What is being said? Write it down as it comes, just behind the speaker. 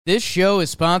This show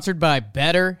is sponsored by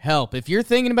BetterHelp. If you're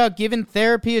thinking about giving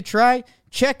therapy a try,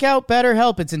 check out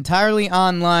BetterHelp. It's entirely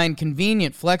online,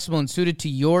 convenient, flexible, and suited to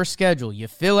your schedule. You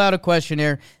fill out a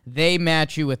questionnaire, they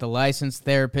match you with a licensed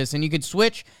therapist, and you can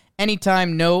switch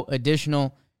anytime, no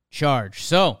additional charge.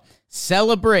 So,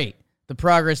 celebrate the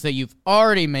progress that you've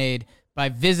already made by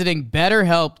visiting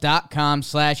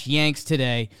betterhelp.com/Yanks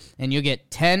today, and you'll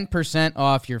get 10%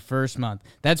 off your first month.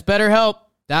 That's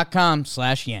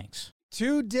betterhelp.com/Yanks.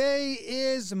 Today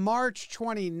is March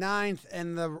 29th,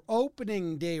 and the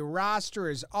opening day roster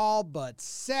is all but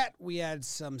set. We had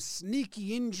some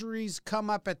sneaky injuries come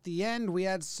up at the end. We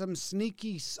had some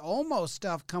sneaky almost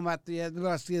stuff come at the end.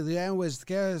 The end was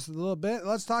scared us a little bit.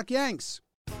 Let's talk Yanks.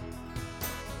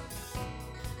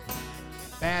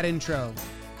 Bad intro.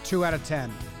 2 out of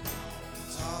 10.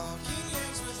 Talking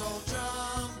Yanks with old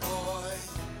John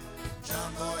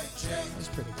Boy Jake. That's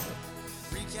pretty good.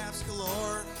 Recaps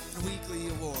galore and weekly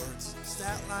awards.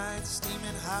 Stat lines,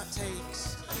 steaming hot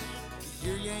takes. Get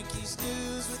your Yankees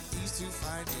news with these two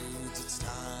fine dudes. It's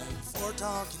time for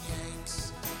Talking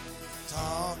Yanks.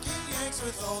 Talking Yanks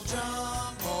with old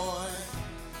John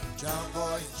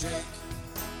Boy Jake.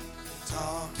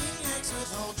 Talking Yanks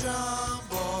with old John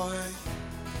Boy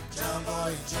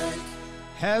Jake.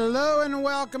 Hello and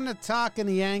welcome to Talking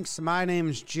Yanks. My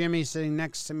name's Jimmy. Sitting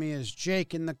next to me is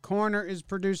Jake. In the corner is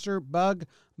producer Bug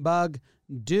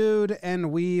Dude,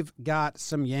 and we've got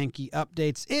some Yankee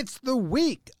updates. It's the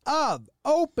week of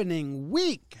opening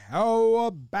week. How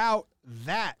about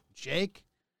that, Jake?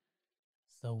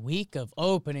 It's the week of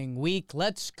opening week.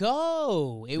 Let's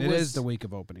go. It is the week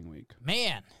of opening week.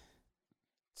 Man,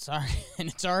 sorry, and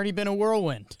it's already been a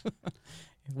whirlwind.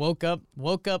 Woke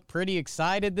up pretty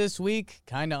excited this week.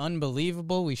 Kind of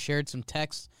unbelievable. We shared some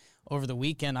texts over the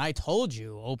weekend. I told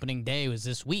you opening day was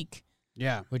this week.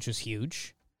 Yeah. Which was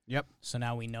huge. Yep. So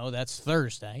now we know that's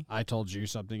Thursday. I told you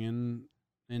something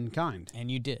in kind.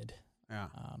 And you did. Yeah.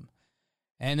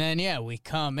 And then, we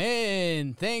come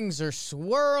in. Things are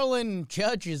swirling.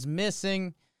 Judge is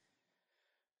missing.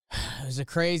 It was a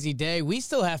crazy day. We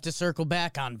still have to circle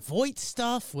back on Voit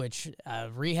stuff, which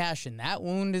rehashing that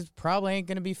wound is probably ain't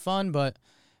going to be fun. But,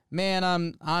 man,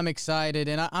 I'm excited,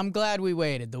 and I'm glad we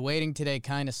waited. The waiting today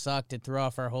kind of sucked. It threw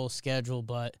off our whole schedule,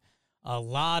 but a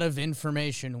lot of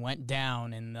information went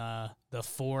down in the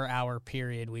 4-hour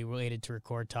period we waited to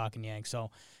record Talking Yanks.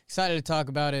 So excited to talk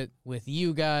about it with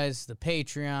you guys, the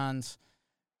Patreons,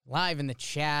 live in the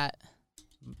chat,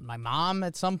 my mom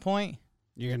at some point.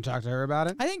 You're going to talk to her about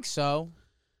it? I think so.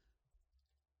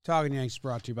 Talking Yanks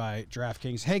brought to you by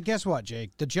DraftKings. Hey, guess what,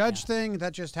 Jake? The Judge thing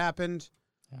that just happened,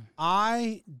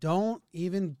 I don't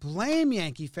even blame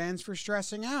Yankee fans for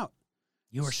stressing out.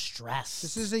 You were stressed.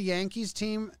 This is a Yankees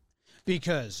team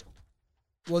because,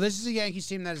 this is a Yankees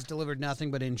team that has delivered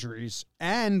nothing but injuries.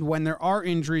 And when there are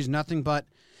injuries, nothing but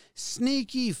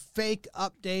sneaky fake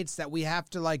updates that we have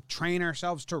to train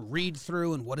ourselves to read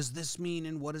through, and what does this mean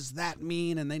and what does that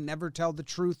mean, and they never tell the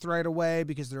truth right away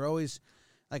because they're always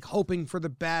hoping for the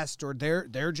best, or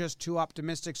they're just too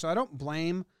optimistic. So I don't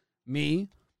blame me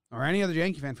or any other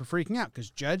Yankee fan for freaking out because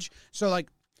Judge. So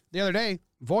the other day,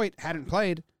 Voit hadn't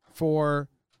played for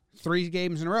 3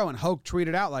 games in a row, and Hoke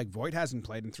tweeted out Voit hasn't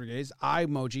played in 3 days, eye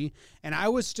emoji, and I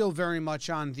was still very much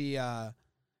on the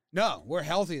no, we're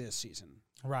healthy this season.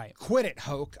 Right. Quit it,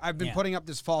 Hoke. I've been putting up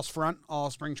this false front all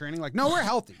spring training. No, we're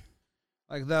healthy.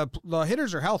 The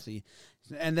hitters are healthy.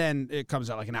 And then it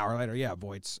comes out an hour later,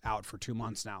 Voigt's out for 2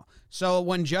 months now. So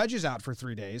when Judge is out for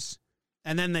 3 days,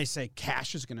 and then they say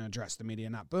Cash is going to address the media,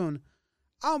 not Boone,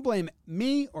 I don't blame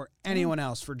me or anyone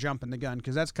else for jumping the gun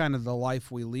because that's kind of the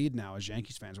life we lead now as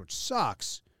Yankees fans, which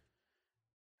sucks.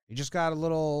 You just got a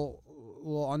little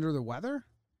under the weather?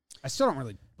 I still don't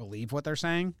really believe what they're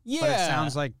saying. Yeah. But it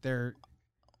sounds like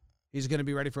he's going to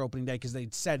be ready for opening day because they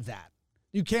said that.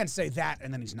 You can't say that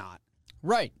and then he's not.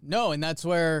 Right. No, and that's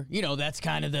where, that's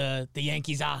kind of the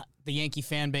Yankees, the Yankee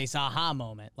fan base aha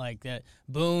moment.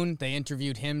 Boone, they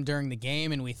interviewed him during the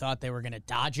game, and we thought they were going to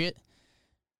dodge it.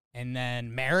 And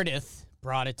then Meredith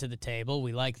brought it to the table.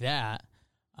 We like that.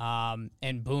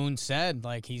 And Boone said,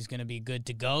 he's going to be good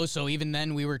to go. So even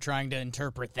then, we were trying to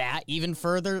interpret that even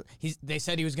further. They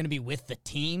said he was going to be with the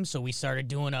team, so we started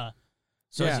doing a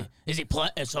So yeah. is he play?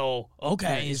 So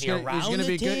okay, yeah, is he around gonna the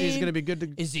be team? Good. He's going to be good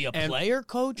to. Is he a player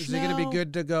coach? Is he going to be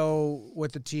good to go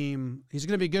with the team? He's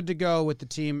going to be good to go with the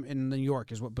team in New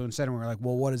York, is what Boone said. And we were like,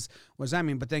 well, what does that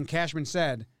mean? But then Cashman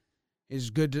said, is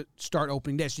good to start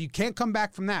opening day. So you can't come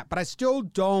back from that. But I still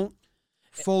don't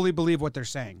fully believe what they're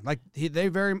saying. Like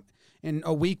in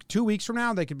a week, 2 weeks from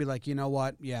now, they could be like, you know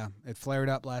what? Yeah, it flared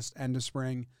up end of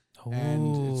spring.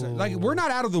 And it's like, we're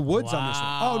not out of the woods on this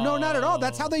one. Oh, no, not at all.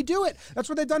 That's how they do it. That's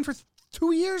what they've done for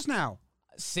 2 years now.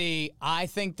 See, I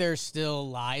think there's still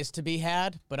lies to be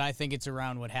had, but I think it's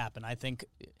around what happened. I think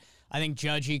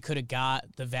Judgy could have got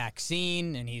the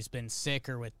vaccine, and he's been sick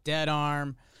or with dead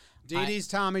arm. Didi's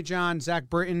Tommy John, Zach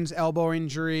Britton's elbow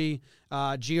injury,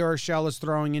 Gio Urshela's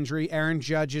throwing injury, Aaron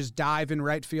Judge's dive in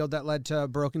right field that led to a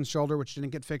broken shoulder, which didn't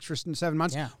get fixed for 7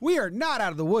 months. Yeah. We are not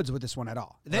out of the woods with this one at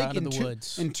all. Out of the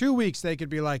woods. In 2 weeks, they could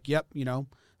be like, yep,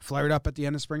 flared up at the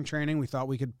end of spring training. We thought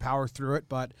we could power through it,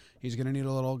 but he's going to need get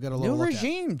a little new look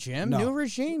regime, at. Jim. No. New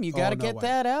regime. You got to no get way.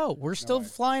 that out. We're still way.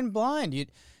 flying blind.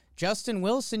 Justin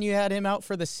Wilson, you had him out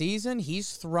for the season.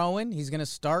 He's throwing. He's going to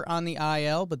start on the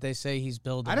IL, but they say he's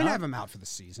building I didn't up. have him out for the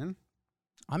season.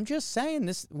 I'm just saying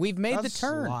this. We've made That's the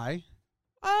turn. a lie.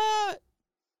 Uh,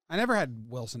 I never had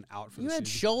Wilson out for you the had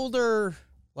season. shoulder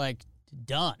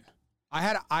done. I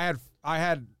had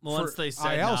Well, once they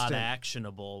said IL not stint.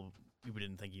 actionable, you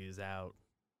didn't think he was out,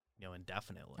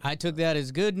 indefinitely. I took that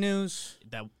as good news.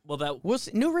 That We'll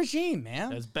see. New regime,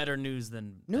 man. was better news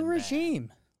than New than bad.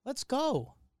 regime. Let's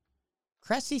go.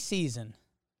 Cressy season.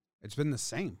 It's been the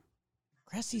same.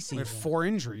 Cressy We season. had 4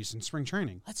 injuries in spring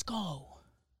training. Let's go.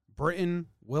 Britton,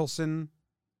 Wilson,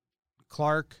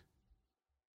 Clark,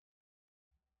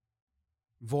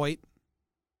 Voit.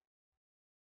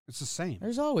 It's the same.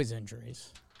 There's always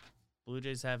injuries. Blue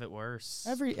Jays have it worse.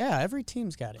 Every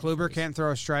team's got it. Kluber can't throw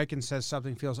a strike and says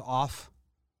something feels off.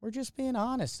 We're just being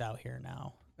honest out here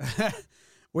now.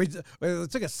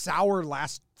 It took a sour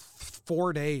last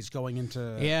 4 days going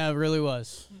into. Yeah, it really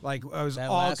was. Like, it was That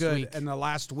all last good. week. And the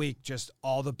last week, just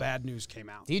all the bad news came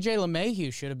out. DJ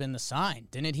LeMahieu should have been the sign.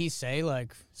 Didn't he say,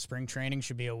 spring training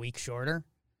should be a week shorter?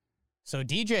 So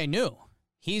DJ knew.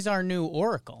 He's our new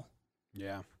oracle.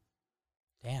 Yeah.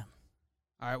 Damn.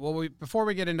 All right. Well, before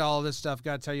we get into all of this stuff,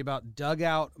 got to tell you about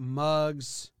Dugout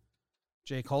Mugs.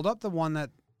 Jake, hold up the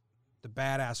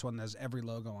badass one that has every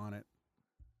logo on it.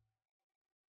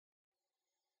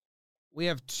 We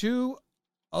have 2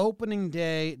 opening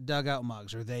day Dugout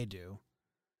mugs, or they do.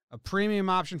 A premium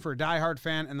option for a diehard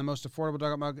fan and the most affordable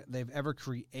Dugout mug they've ever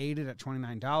created at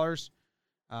 $29.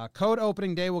 Code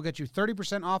opening day will get you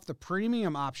 30% off the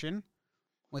premium option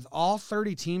with all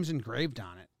 30 teams engraved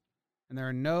on it. And there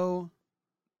are no...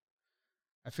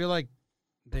 I feel like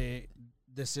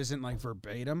this isn't like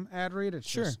verbatim ad read. It's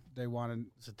Sure. just they wanted...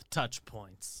 It's at the touch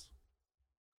points.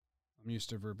 I'm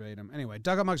used to verbatim. Anyway,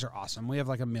 Dugout mugs are awesome. We have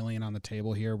like 1 million on the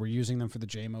table here. We're using them for the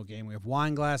JMO game. We have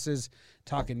wine glasses,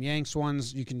 Talking Yanks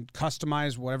ones. You can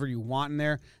customize whatever you want in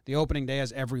there. The opening day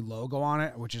has every logo on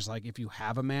it, which is like if you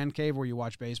have a man cave where you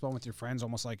watch baseball with your friends,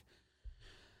 almost like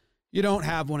you don't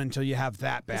have one until you have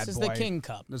that bad boy. This is the King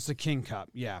Cup. That's the King Cup,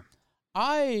 yeah.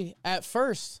 At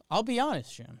first, I'll be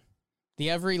honest, Jim. The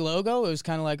every logo, it was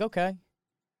kind of like, okay.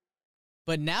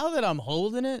 But now that I'm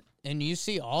holding it and you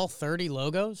see all 30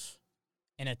 logos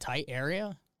in a tight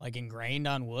area, like ingrained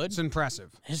on wood, It's impressive.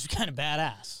 it's kind of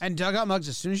badass. And Dugout mugs,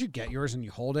 as soon as you get yours and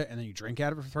you hold it and then you drink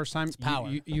out of it for the first time, power.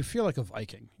 You feel like a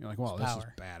Viking. You're like, wow, this is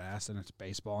power. badass, and it's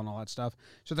baseball and all that stuff.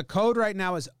 So the code right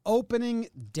now is opening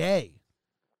day.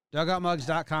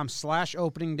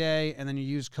 Dugoutmugs.com/opening day, and then you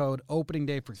use code opening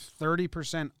day for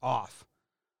 30% off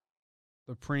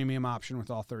the premium option with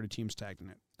all 30 teams tagged in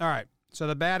it. All right, so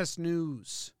the baddest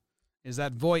news is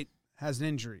that Voit has an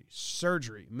injury,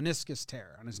 surgery, meniscus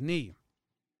tear on his knee.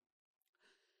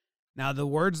 Now, the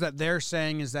words that they're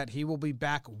saying is that he will be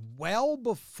back well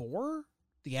before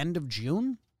the end of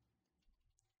June,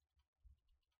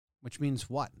 which means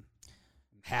what?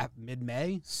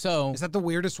 Mid-May? So Is that the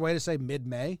weirdest way to say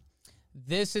mid-May?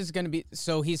 this is going to be,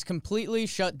 so he's completely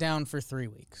shut down for 3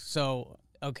 weeks. So,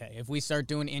 okay, if we start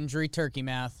doing injury turkey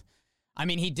math, I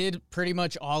mean, he did pretty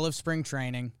much all of spring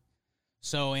training.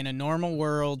 So in a normal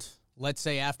world, let's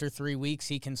say after 3 weeks,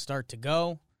 he can start to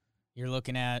go. You're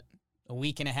looking at a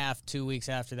week and a half, 2 weeks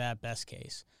after that, best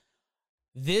case.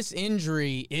 This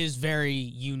injury is very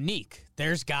unique.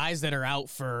 There's guys that are out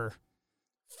for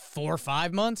 4 or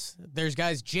 5 months. There's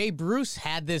guys, Jay Bruce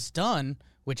had this done,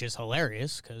 which is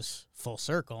hilarious because full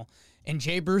circle. And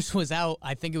Jay Bruce was out,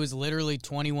 I think it was literally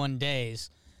 21 days,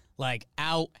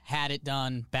 out, had it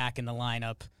done, back in the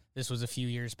lineup. This was a few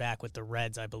years back with the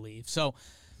Reds, I believe. So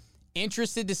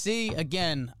interested to see.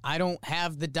 Again, I don't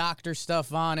have the doctor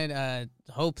stuff on it.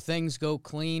 Hope things go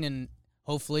clean, and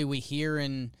hopefully we hear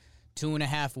in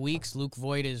 2.5 weeks Luke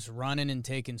Voit is running and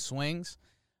taking swings.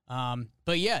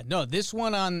 But yeah, no, this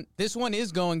one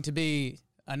is going to be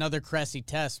another Cressy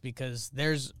test because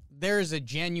there's a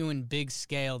genuine big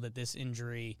scale that this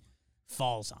injury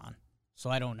falls on. So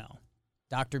I don't know.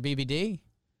 Dr. BBD?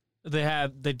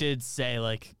 They did say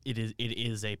like it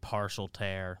is a partial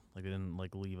tear. Like they didn't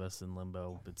like leave us in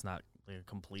limbo. It's not like a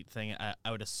complete thing.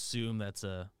 I would assume that's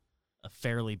a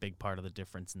fairly big part of the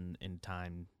difference in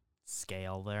time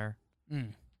scale there.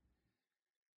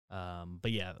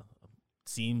 But yeah,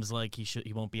 seems like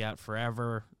he won't be out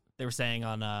forever. They were saying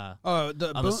on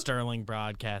the Sterling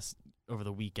broadcast over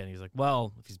the weekend, he's like,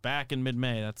 well, if he's back in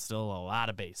mid-May, that's still a lot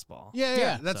of baseball.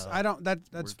 Yeah. That's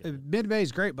mid-May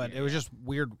is great, but it was just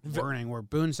weird wording where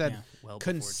Boone said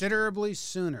considerably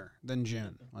sooner than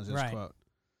June was his quote,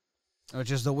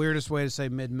 which is the weirdest way to say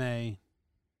mid-May.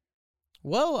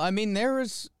 Well, I mean, there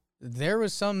was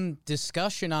some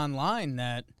discussion online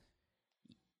that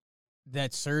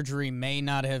surgery may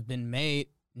not have been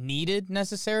needed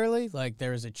necessarily. Like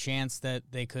there was a chance that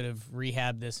they could have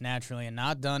rehabbed this naturally and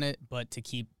not done it, but to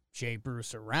keep Jay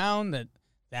Bruce around,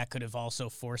 that could have also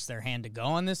forced their hand to go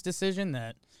on this decision.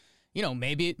 That,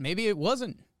 maybe it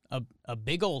wasn't a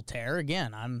big old tear.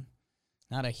 Again, I'm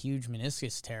not a huge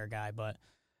meniscus tear guy, but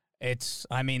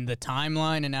the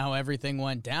timeline and how everything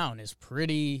went down is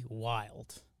pretty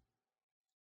wild.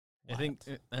 I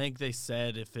think they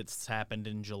said if it's happened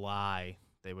in July,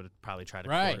 they would probably try to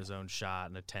court his own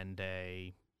shot in a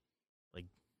 10-day,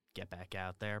 get back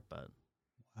out there. But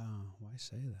wow, why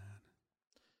say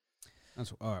that?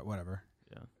 That's all right. Whatever.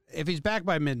 Yeah. If he's back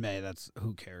by mid-May, that's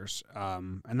who cares.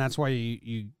 And that's why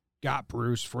you got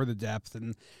Bruce for the depth.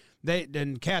 And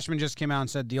Cashman just came out and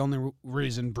said the only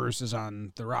reason Bruce is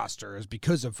on the roster is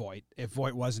because of Voit. If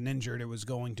Voit wasn't injured, it was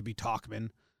going to be Talkman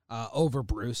over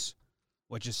Bruce,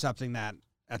 which is something that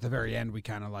at the very end we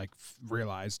kind of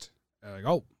realized.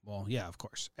 Oh, well, yeah, of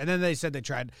course. And then they said they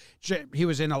tried. He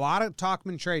was in a lot of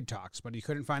Talkman trade talks, but he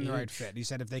couldn't find the right fit. He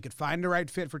said if they could find the right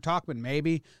fit for Talkman,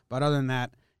 maybe. But other than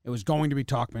that, it was going to be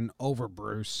Talkman over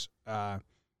Bruce.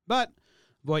 But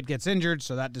Voit gets injured,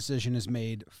 so that decision is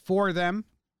made for them.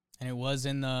 And it was they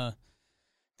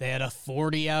had a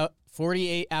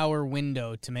 48-hour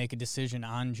window to make a decision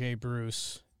on Jay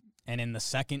Bruce. And in the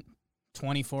second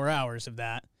 24 hours of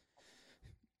that,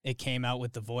 it came out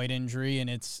with the Voit injury, and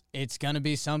it's going to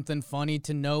be something funny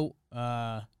to note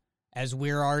as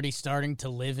we're already starting to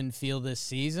live and feel this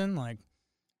season.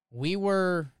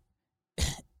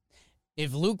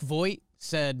 If Luke Voit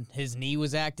said his knee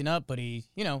was acting up, but he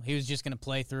was just going to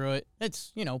play through it,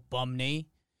 it's, bum knee.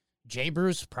 Jay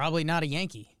Bruce, probably not a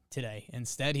Yankee today.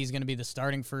 Instead, he's going to be the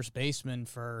starting first baseman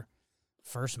for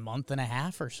first month and a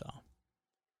half or so.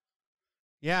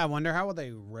 Yeah, I wonder how will they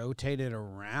rotate it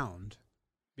around.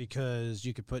 Because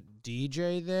you could put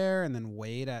DJ there and then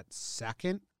Wade at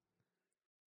second.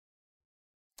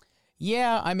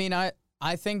 Yeah,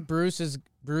 I think Bruce is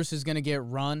going to get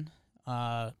run.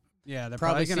 Yeah, they're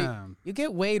probably going to. You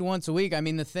get Wade once a week.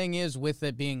 The thing is with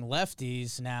it being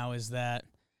lefties now is that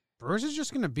Bruce is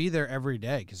just going to be there every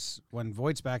day because when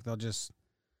Voigt's back, he'll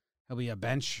be a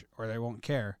bench or they won't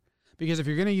care. Because if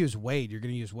you're going to use Wade, you're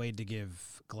going to use Wade to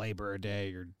give Glaber a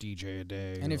day or DJ a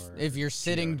day. And if you're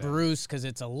sitting Bruce because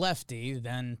it's a lefty,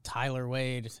 then Tyler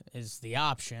Wade is the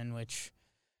option, which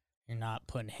you're not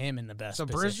putting him in the best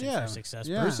position for success.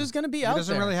 Yeah. Bruce is going to be out there. He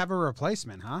doesn't really have a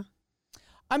replacement, huh?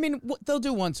 They'll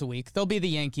do once a week. They'll be the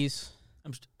Yankees.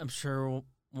 I'm sure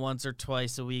once or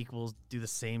twice a week we'll do the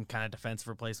same kind of defensive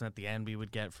replacement at the end we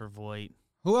would get for Voit.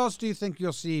 Who else do you think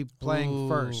you'll see playing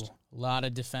first? A lot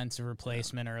of defensive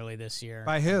replacement early this year.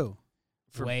 By who?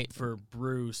 For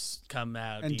Bruce come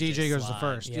out and DJ goes the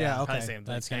first. Yeah, okay. Same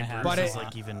that's gonna happen. But it's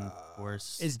even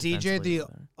worse. Is DJ the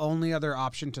only other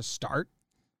option to start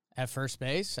at first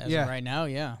base as of right now?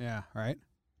 Yeah. Yeah. Right.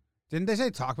 Didn't they say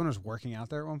Talkman was working out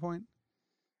there at one point?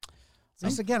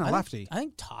 That's again a lefty. I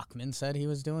think Talkman said he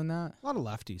was doing that. A lot of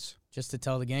lefties. Just to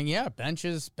tell the gang, yeah, bench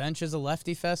is a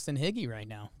lefty fest in Higgy right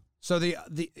now. So the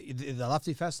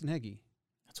lefty fest in Higgy.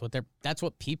 That's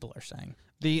what people are saying.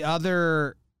 The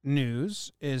other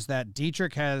news is that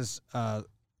Dietrich has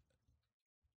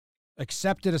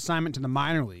accepted assignment to the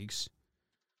minor leagues,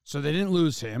 so they didn't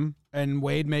lose him, and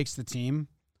Wade makes the team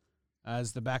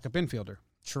as the backup infielder.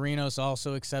 Chirinos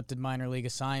also accepted minor league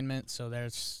assignment, so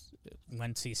there's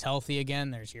once he's healthy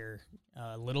again, there's your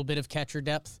little bit of catcher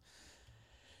depth.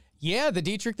 Yeah, the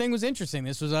Dietrich thing was interesting.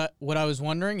 This was what I was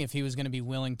wondering if he was going to be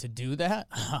willing to do that.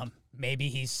 Maybe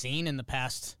he's seen in the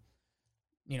past,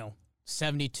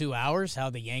 72 hours how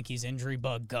the Yankees injury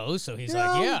bug goes. So he's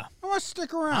like, yeah, I want to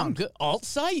stick around. I'm good. Alt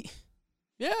site.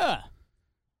 Yeah.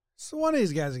 So one of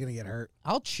these guys is going to get hurt.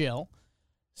 I'll chill.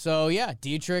 So, yeah,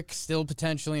 Dietrich still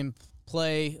potentially in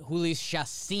play. Julius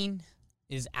Chassin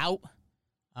is out.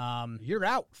 You're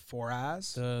out, Four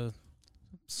Eyes.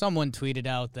 Someone tweeted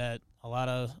out that a lot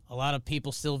of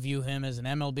people still view him as an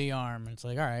MLB arm. And it's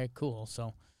like, all right, cool.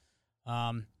 So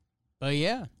But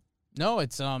yeah, no,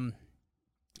 it's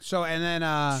So and then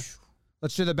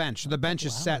let's do the bench. So the bench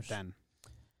is set hours. then.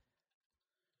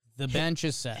 The bench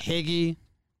is set. Higgy,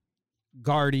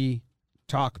 Gardy,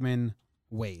 Talkman,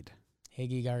 Wade.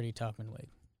 Higgy, Gardy, Talkman, Wade.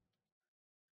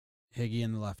 Higgy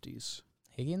and the lefties.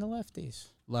 Higgy and the lefties.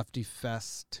 Lefty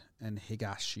Fest and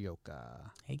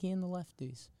Higashioka. Higgy and the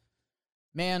lefties.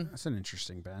 Man, That's an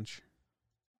interesting bench.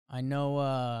 I know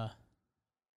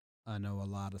I know a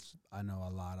lot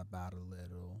about a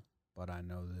little, but I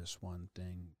know this one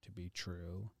thing to be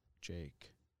true.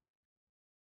 Jake.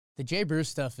 the Jay Bruce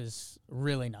stuff is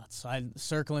really nuts.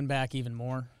 Circling back even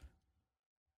more.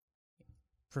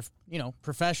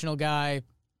 Professional guy,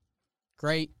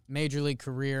 great major league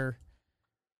career.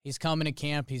 He's coming to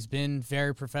camp. He's been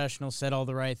very professional, said all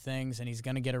the right things, and he's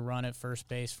going to get a run at first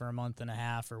base for a month and a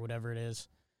half or whatever it is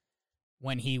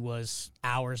when he was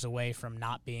hours away from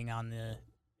not being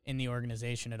in the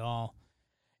organization at all.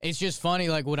 It's just funny,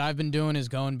 like, what I've been doing is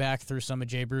going back through some of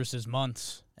Jay Bruce's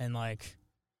months, and, like,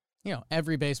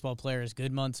 every baseball player has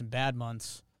good months and bad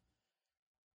months.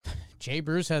 Jay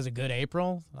Bruce has a good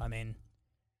April. I mean,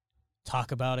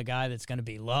 talk about a guy that's going to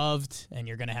be loved, and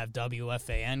you're going to have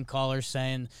WFAN callers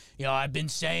saying, I've been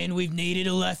saying we've needed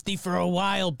a lefty for a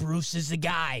while. Bruce is the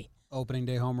guy. Opening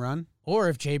day home run. Or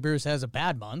if Jay Bruce has a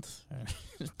bad month,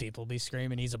 people be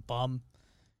screaming he's a bum.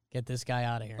 Get this guy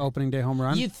out of here. Opening day home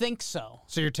run. You think so?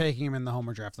 So you're taking him in the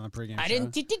homer draft on the pregame I show?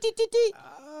 didn't.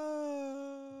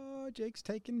 Jake's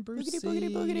taking Bruce.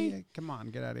 Boogity. Come on,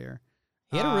 get out of here.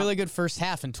 He had a really good first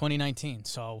half in 2019,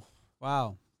 so.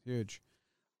 Wow, huge.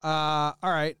 All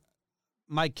right.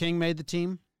 Mike King made the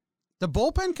team. The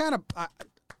bullpen kind of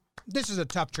this is a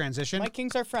tough transition. Mike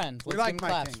King's our friend. Let's we like give him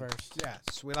Mike claps King. first.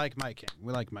 Yes, we like Mike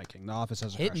King. The office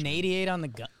has a Hit crush an on him. 88 on the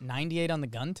gun, 98 on the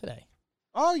gun today.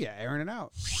 Oh yeah, airing it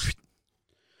out.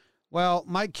 Well,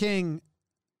 Mike King,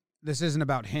 this isn't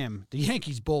about him. The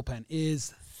Yankees bullpen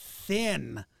is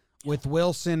thin with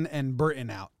Wilson and Britton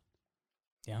out.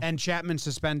 Yeah. And Chapman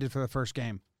suspended for the first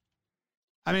game.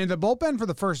 I mean, the bullpen for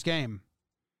the first game,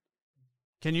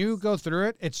 can you go through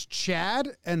it? It's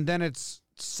Chad, and then it's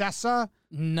Sessa.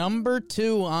 Number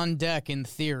 2 on deck in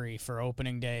theory for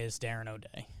opening day is Darren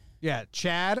O'Day. Yeah,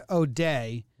 Chad,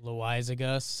 O'Day,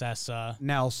 Loizaga, Sessa,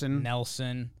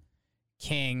 Nelson.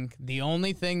 King. The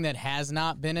only thing that has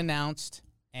not been announced,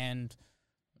 and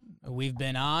we've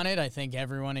been on it, I think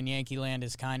everyone in Yankee land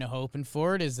is kind of hoping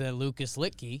for it, is that Lucas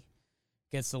Litke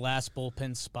gets the last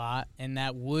bullpen spot, and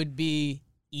that would be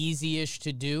easy-ish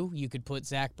to do. You could put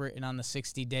Zach Britton on the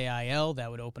 60-day IL. That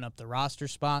would open up the roster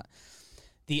spot.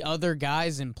 The other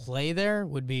guys in play there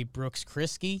would be Brooks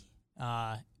Kriske,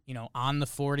 on the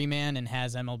 40-man and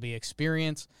has MLB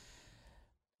experience.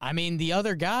 I mean, the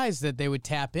other guys that they would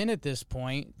tap in at this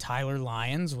point, Tyler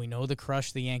Lyons, we know the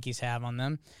crush the Yankees have on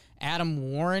them.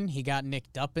 Adam Warren, he got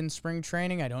nicked up in spring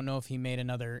training. I don't know if he made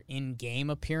another in-game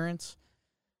appearance.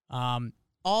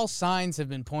 All signs have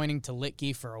been pointing to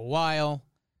Litke for a while.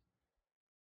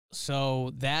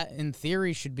 So that, in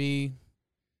theory, should be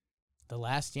the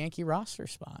last Yankee roster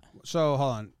spot. So,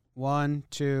 hold on. 1,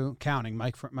 2, counting,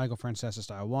 Michael Francesa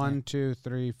style. 1, 2,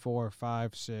 3, 4,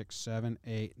 5, 6, 7,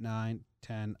 8, 9,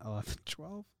 10, 11,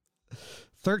 12.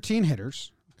 13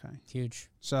 hitters. Okay. Huge.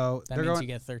 So That they're means going,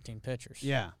 you get 13 pitchers.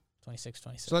 yeah. 26,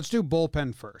 26. So let's do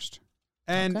bullpen first.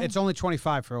 And Okay. it's only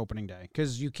 25 for opening day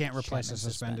because you can't replace Chapman's a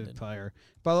suspended suspended. player.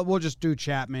 But we'll just do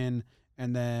Chapman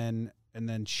and then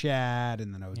Chad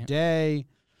and then O'Day.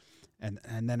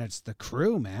 And then it's the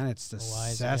crew, man. It's the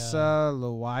Sessa,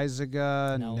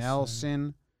 Loizaga,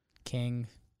 Nelson. King.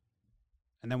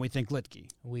 And then we think Litke.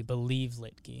 We believe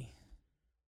Litke.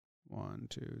 1,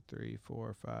 2, 3,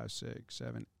 4, 5, 6,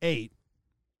 7, 8.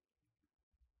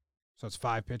 So it's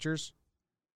 5 pitchers.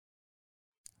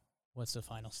 What's the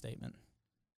final statement?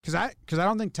 Because I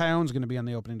don't think Tyone's going to be on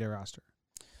the opening day roster.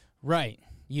 Right.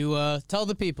 You tell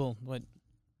the people what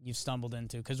you've stumbled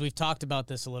into, because we've talked about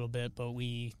this a little bit, but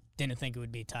we didn't think it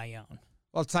would be Tyone.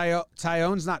 Well,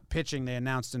 Tyone's not pitching, they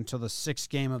announced, until the 6th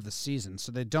game of the season,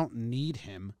 so they don't need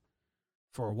him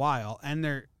for a while. And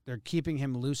they're keeping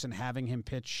him loose and having him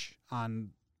pitch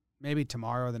on maybe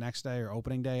tomorrow or the next day or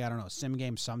opening day. I don't know, sim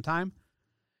game sometime.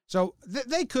 So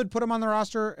they could put him on the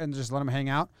roster and just let him hang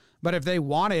out. But if they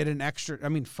wanted an extra,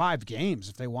 5 games,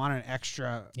 if they want an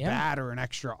extra bat or an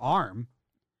extra arm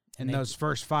in those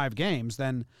first 5 games,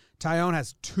 then Tyone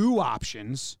has 2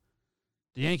 options.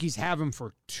 The Yankees have him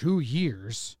for 2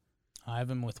 years. I have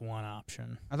him with 1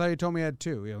 option. I thought you told me he had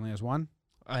 2. He only has 1?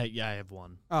 I have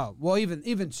 1. Oh, well,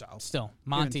 even so. Still,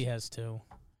 Monty has 2,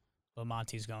 but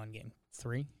Monty's going game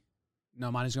 3, No,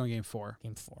 Monty's going game 4.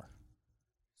 game 4.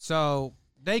 So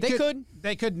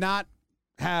They could not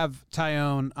have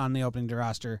Tyone on the opening day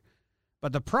roster,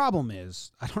 but the problem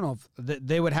is, I don't know if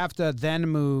they would have to then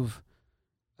move,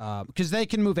 because they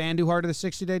can move Andujar to the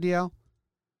 60-day DL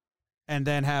and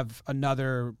then have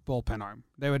another bullpen arm.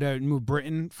 They would move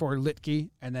Britton for Litke,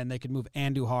 and then they could move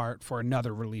Andujar for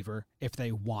another reliever if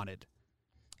they wanted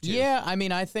to. Yeah, I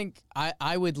mean, I think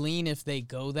I would lean if they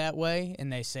go that way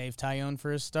and they save Tyone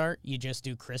for his start. You just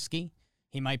do Krisky.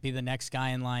 He might be the next guy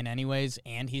in line anyways,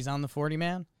 and he's on the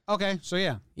 40-man. Okay, so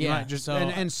yeah. Yeah, just so,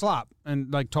 and slop,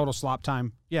 and like total slop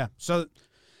time. Yeah, so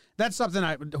that's something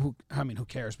who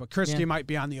cares? But Krisky might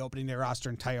be on the opening day roster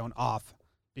and Tyone off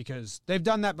because they've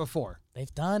done that before.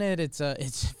 They've done it.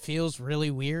 It feels really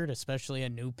weird, especially a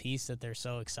new piece that they're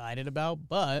so excited about.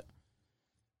 But,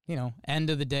 end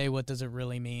of the day, what does it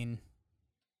really mean?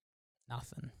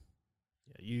 Nothing.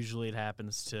 Yeah, usually it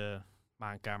happens to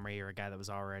Montgomery or a guy that was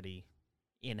already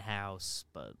in-house,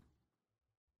 but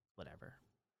whatever.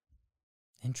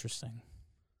 Interesting.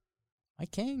 My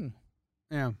king.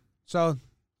 Yeah. So,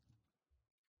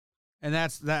 and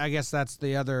I guess that's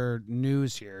the other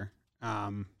news here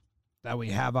that we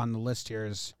have on the list here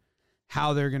is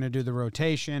how they're going to do the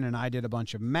rotation. And I did a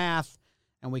bunch of math,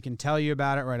 and we can tell you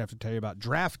about it right after tell you about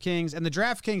DraftKings. And the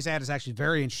DraftKings ad is actually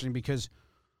very interesting because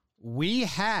we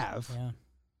have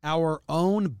our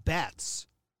own bets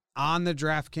on the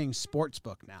DraftKings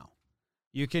Sportsbook now.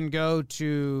 You can go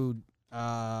to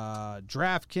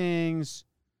DraftKings.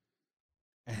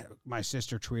 My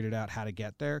sister tweeted out how to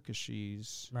get there because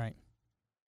she's... Right.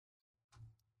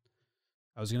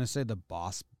 I was going to say the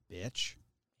boss bitch.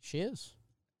 She is.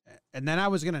 And then I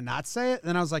was going to not say it.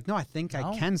 Then I was like, no, I think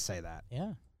I can say that.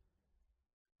 Yeah.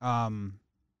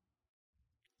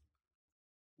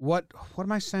 What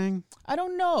am I saying? I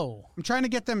don't know. I'm trying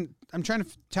to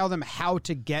tell them how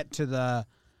to get to the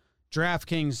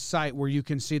DraftKings site where you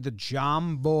can see the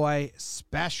Jomboy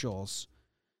specials.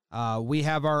 We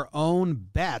have our own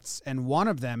bets, and one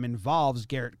of them involves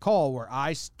Garrett Cole, where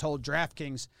I told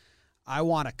DraftKings I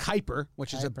want a Kuiper,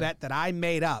 which is a bet that I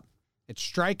made up. It's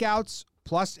strikeouts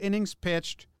plus innings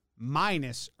pitched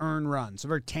minus earned runs. So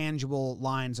very tangible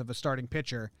lines of a starting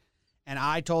pitcher. And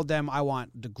I told them I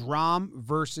want DeGrom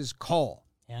versus Cole.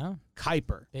 Yeah.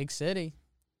 Kuiper. Big city.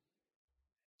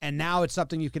 And now it's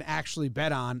something you can actually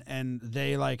bet on, and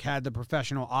they had the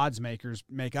professional odds makers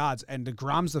make odds, and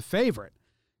DeGrom's the favorite.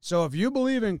 So if you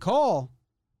believe in Cole,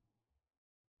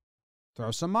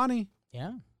 throw some money.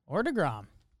 Yeah. Or DeGrom.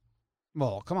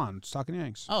 Well, come on. It's Talking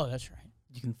Yanks. Oh, that's right.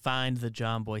 You can find the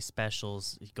John Boy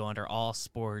specials. You go under All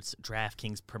Sports,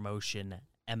 DraftKings Promotion,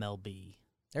 MLB.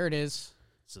 There it is.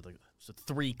 So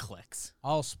 3 clicks.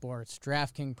 All Sports,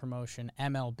 DraftKings Promotion,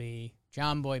 MLB,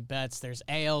 John Boy Bets. There's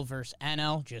AL versus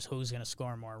NL, just who's going to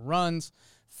score more runs.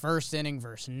 First inning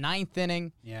versus ninth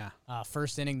inning. Yeah.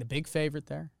 First inning, the big favorite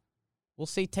there. We'll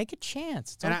see. Take a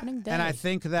chance. It's opening day. And I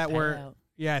think that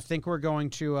I think we're going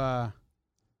to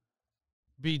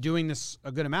be doing this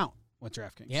a good amount with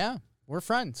DraftKings. Yeah. We're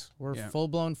friends. We're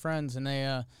full-blown friends. And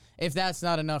they, if that's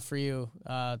not enough for you,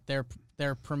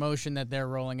 their promotion that they're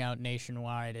rolling out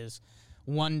nationwide is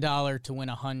 $1 to win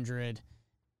 100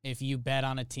 if you bet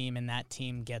on a team and that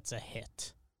team gets a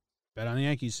hit. Bet on the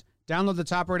Yankees. Download the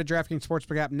top-rated DraftKings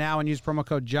Sportsbook app now and use promo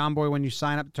code JOHNBOY when you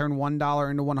sign up to turn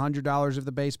 $1 into $100 if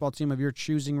the baseball team of your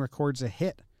choosing records a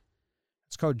hit.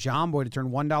 It's code JOHNBOY to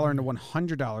turn $1 into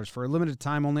 $100 for a limited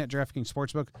time only at DraftKings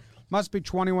Sportsbook. Must be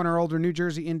 21 or older, New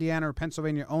Jersey, Indiana, or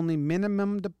Pennsylvania only.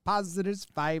 Minimum deposit is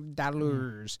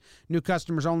 $5. New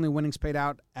customers only. Winnings paid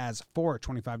out as $4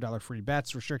 $25 free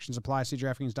bets. Restrictions apply. See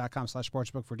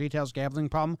DraftKings.com/sportsbook for details. Gambling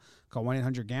problem? Call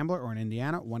 1-800-GAMBLER or in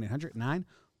Indiana,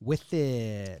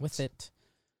 1-800-9-WITH-IT. With it.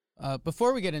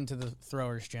 Before we get into the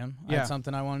throwers, Jim, I had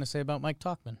something I wanted to say about Mike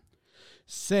Tauchman.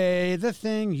 Say the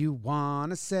thing you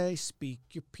want to say. Speak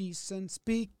your piece and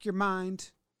speak your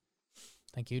mind.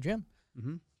 Thank you, Jim.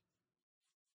 Mm-hmm.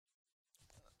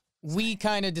 We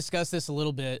kind of discussed this a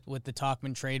little bit with the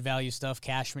Tauchman trade value stuff.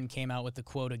 Cashman came out with the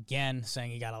quote again,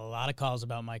 saying he got a lot of calls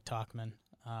about Mike Tauchman.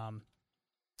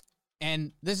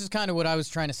 And this is kind of what I was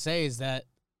trying to say, is that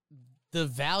the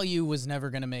value was never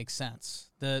going to make sense.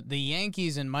 The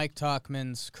Yankees and Mike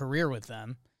Tauchman's career with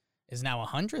them is now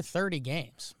 130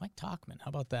 games. Mike Tauchman, how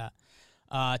about that?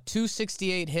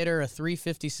 268 hitter, a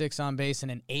 356 on base,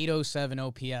 and an 807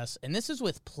 OPS. And this is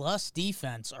with plus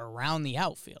defense around the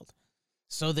outfield.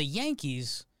 So the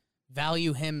Yankees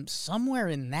value him somewhere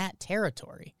in that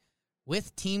territory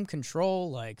with team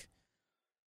control.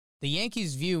 The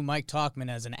Yankees view Mike Tauchman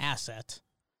as an asset.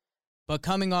 But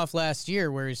coming off last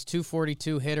year, where he's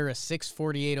 242 hitter, a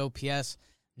 648 OPS,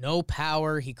 no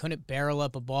power. He couldn't barrel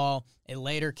up a ball. It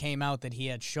later came out that he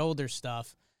had shoulder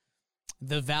stuff.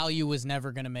 The value was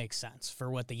never going to make sense for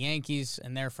what the Yankees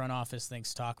and their front office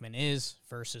thinks Tauchman is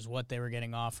versus what they were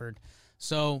getting offered.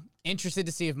 So interested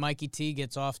to see if Mikey T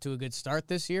gets off to a good start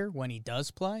this year when he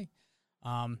does play.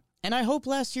 And I hope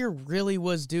last year really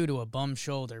was due to a bum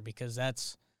shoulder, because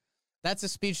that's a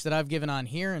speech that I've given on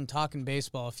here and talking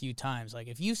baseball a few times. Like,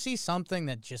 if you see something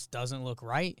that just doesn't look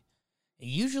right, it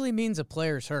usually means a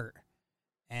player's hurt.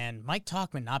 And Mike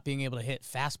Tauchman not being able to hit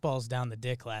fastballs down the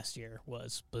dick last year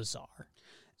was bizarre.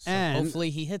 So and hopefully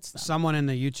he hits them. Someone in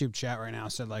the YouTube chat right now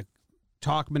said, like,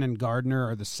 Tauchman and Gardner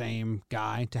are the same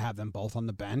guy to have them both on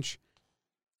the bench.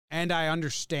 And I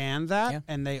understand that,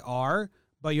 and they are,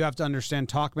 but you have to understand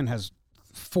Tauchman has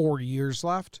 4 years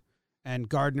left, and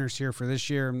Gardner's here for this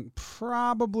year. And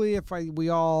probably, if we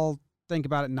all think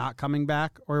about it, not coming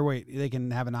back, or wait, they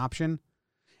can have an option.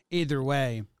 Either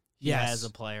way, yes, as a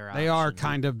player, they are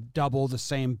kind of double the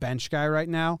same bench guy right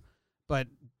now, but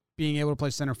being able to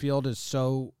play center field is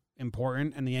so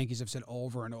important, and the Yankees have said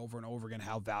over and over and over again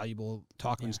how valuable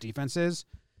Tauchman's defense is.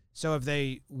 So if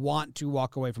they want to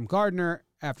walk away from Gardner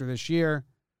after this year,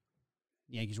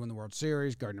 the Yankees win the World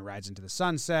Series, Gardner rides into the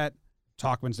sunset,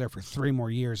 Tauchman's there for 3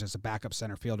 more years as a backup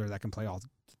center fielder that can play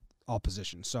all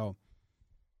positions. So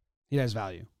he has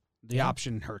value. The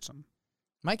option hurts him.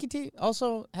 Mikey T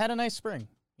also had a nice spring.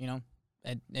 You know,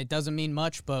 it doesn't mean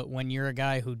much, but when you're a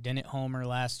guy who didn't homer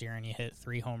last year and you hit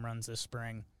 3 home runs this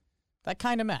spring, that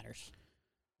kind of matters.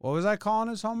 What was I calling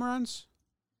his home runs?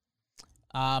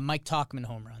 Mike Tauchman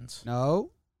home runs.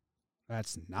 No,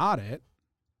 that's not it.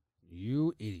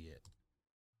 You idiot.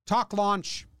 Talk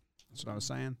launch. That's what I was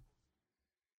saying.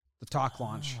 The talk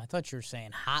launch. I thought you were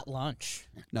saying hot lunch.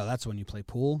 No, that's when you play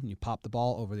pool and you pop the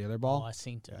ball over the other ball. Oh, I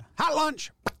seen to. Hot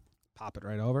lunch. Pop it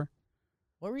right over.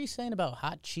 What were you saying about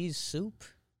hot cheese soup?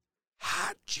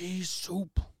 Hot cheese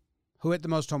soup. Who hit the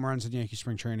most home runs in Yankee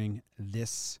spring training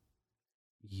this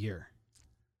year?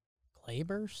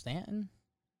 Glaber? Stanton?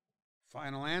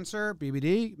 Final answer.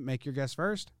 BBD, make your guess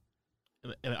first.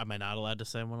 Am I not allowed to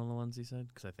say one of the ones he said?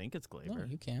 Because I think it's Glaber. No,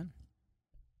 you can.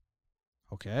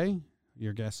 Okay.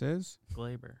 Your guess is?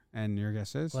 Glaber. And your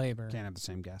guess is? Glaber. Can't have the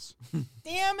same guess.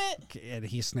 Damn it! And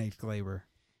he snaked Glaber.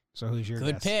 So who's your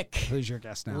Good guess? pick. Who's your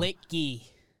guess now? Licky.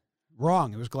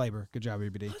 Wrong. It was Glaber. Good job,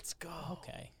 BBD. Let's go.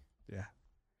 Okay. Yeah.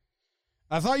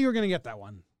 I thought you were going to get that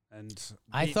one. And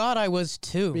I thought I was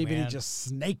too, BBD man. just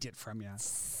snaked it from you.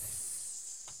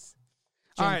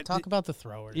 Jim, All right, talk about the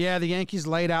throwers. Yeah, the Yankees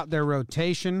laid out their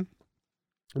rotation.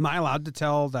 Am I allowed to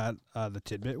tell that the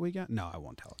tidbit we got? No, I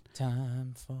won't tell it.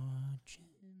 Time for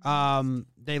Jim.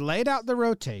 They laid out the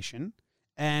rotation,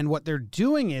 and what they're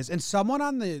doing is, and someone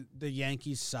on the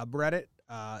Yankees subreddit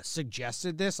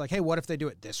suggested this, like, hey, what if they do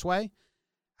it this way?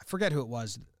 I forget who it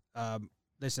was.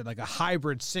 They said like a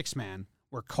hybrid 6-man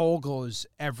where Cole goes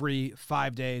every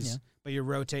 5 days, but you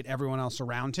rotate everyone else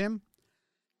around him.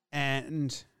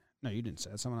 And no, you didn't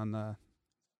say it. Someone a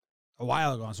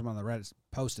while ago, someone on the Reddit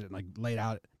posted it and like laid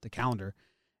out the calendar,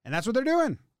 and that's what they're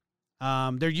doing.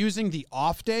 They're using the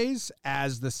off days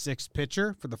as the 6th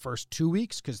pitcher for the first 2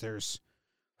 weeks because there's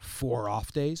 4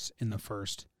 off days in the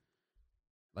first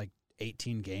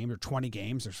 18 games or 20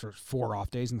 games. There's 4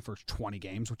 off days in the first 20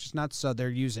 games, which is nuts. So they're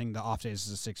using the off days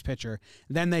as a 6th pitcher.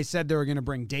 Then they said they were going to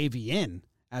bring Davey in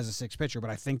as a 6th pitcher, but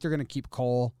I think they're going to keep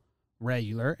Cole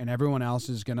regular and everyone else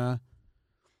is going to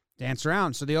dance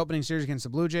around. So the opening series against the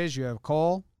Blue Jays, you have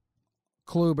Cole,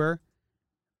 Kluber,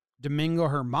 Domingo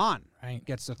Germán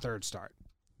gets the 3rd start.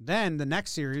 Then the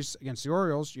next series against the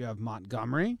Orioles, you have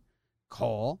Montgomery,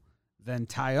 Cole, then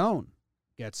Tyone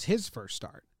gets his 1st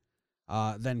start.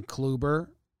 Then Kluber,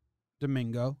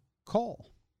 Domingo, Cole.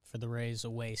 For the Rays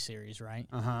away series, right?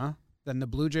 Uh-huh. Then the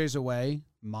Blue Jays away,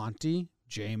 Monty,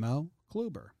 J-Mo,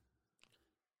 Kluber.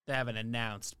 They haven't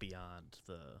announced beyond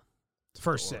the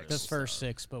First Orioles, 6. The first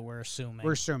 6, but we're assuming.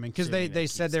 We're assuming. Because Assuming they that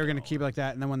said keeps they were going to going. keep it like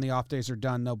that, and then when the off days are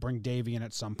done, they'll bring Davey in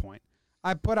at some point.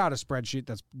 I put out a spreadsheet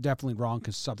that's definitely wrong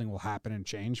because something will happen and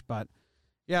change, but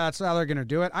yeah, that's how they're going to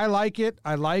do it. I like it.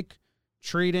 I like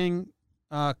treating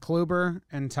Kluber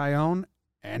and Tyone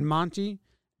and Monty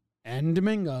and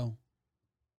Domingo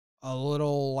a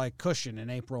little like cushion in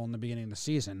April in the beginning of the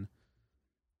season.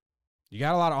 You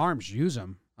got a lot of arms. Use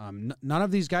them. None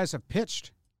of these guys have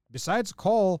pitched. Besides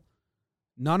Cole,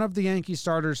 none of the Yankee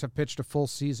starters have pitched a full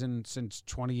season since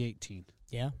 2018.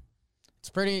 Yeah. It's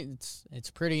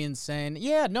pretty insane.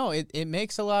 Yeah, no, it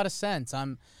makes a lot of sense.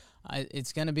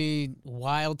 It's going to be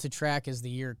wild to track as the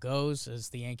year goes, as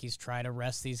the Yankees try to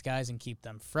rest these guys and keep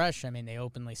them fresh. I mean, they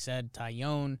openly said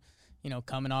Tyone,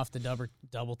 coming off the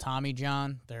double Tommy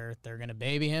John. They're going to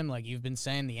baby him, like you've been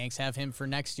saying. The Yanks have him for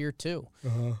next year too.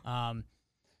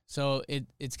 So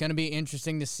it's going to be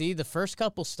interesting to see the first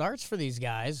couple starts for these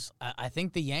guys. I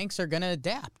think the Yanks are going to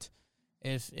adapt.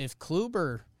 If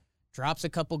Kluber drops a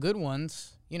couple good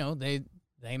ones,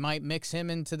 they might mix him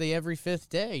into the every fifth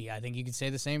day. I think you could say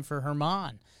the same for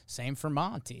Herman, same for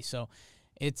Monty. So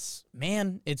it's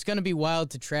going to be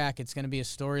wild to track. It's going to be a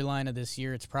storyline of this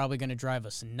year. It's probably going to drive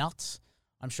us nuts.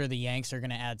 I'm sure the Yanks are going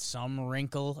to add some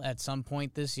wrinkle at some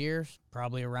point this year,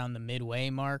 probably around the midway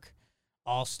mark.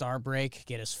 All-Star break,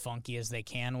 get as funky as they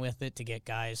can with it to get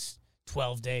guys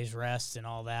 12 days rest and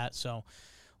all that. So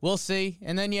we'll see.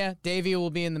 And then, Davey will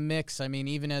be in the mix. I mean,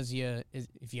 even if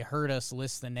you heard us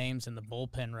list the names in the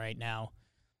bullpen right now,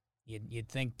 you'd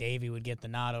think Davey would get the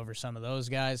nod over some of those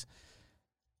guys.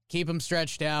 Keep him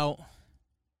stretched out.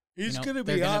 He's going to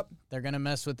be up. They're going to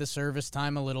mess with the service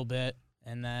time a little bit,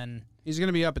 and then he's going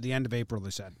to be up at the end of April,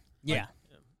 they said. Yeah.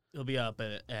 He'll be up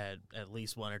at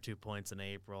least 1 or 2 points in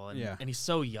April. And, yeah. And he's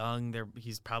so young.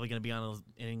 He's probably going to be on an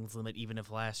innings limit, even if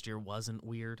last year wasn't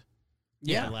weird.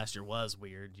 Yeah. If last year was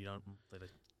weird. They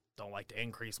don't like to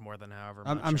increase more than however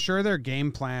I'm, much. I'm sure their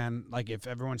game plan, like if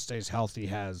everyone stays healthy,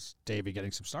 has Davey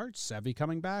getting some starts, Sevy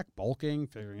coming back, bulking,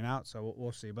 figuring it out. So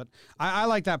we'll see. But I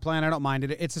like that plan. I don't mind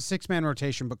it. It's a 6-man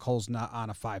rotation, but Cole's not on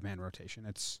a 5-man rotation.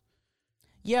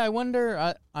 Yeah, I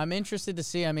wonder. I'm interested to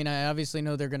see. I mean, I obviously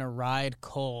know they're going to ride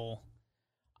Cole.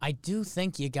 I do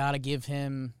think you got to give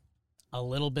him a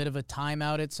little bit of a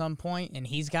timeout at some point, and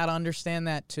he's got to understand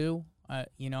that too. I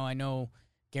know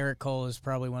Garrett Cole is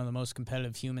probably one of the most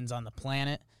competitive humans on the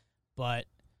planet, but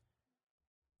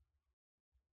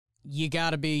you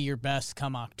got to be your best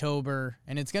come October,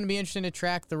 and it's going to be interesting to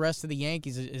track the rest of the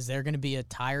Yankees. Is there going to be a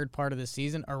tired part of the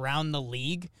season around the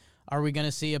league? Are we going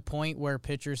to see a point where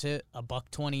pitchers hit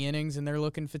 $120 innings and they're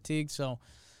looking fatigued? So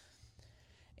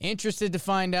interested to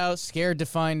find out, scared to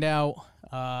find out.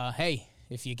 Hey,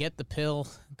 if you get the pill,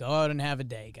 go out and have a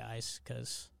day, guys,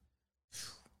 because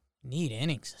need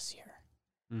innings this year.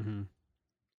 Mm-hmm.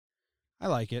 I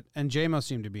like it. And JMO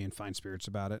seemed to be in fine spirits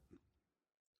about it.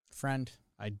 Friend.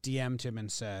 I DM'd him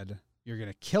and said, "You're going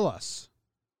to kill us."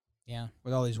 Yeah.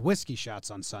 With all these whiskey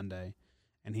shots on Sunday.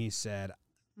 And he said,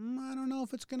 I don't know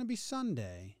if it's going to be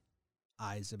Sunday.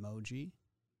 Eyes emoji.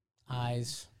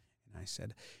 Eyes. And I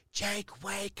said, Jake,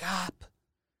 wake up.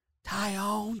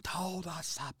 Tyone told us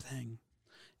something.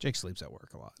 Jake sleeps at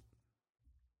work a lot.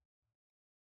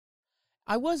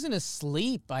 I wasn't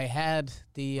asleep. I had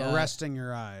the resting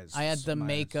your eyes. I had the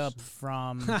makeup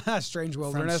from Strange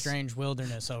Wilderness. From Strange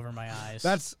Wilderness over my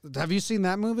eyes. Have you seen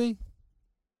that movie?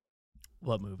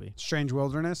 What movie? Strange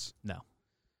Wilderness? No.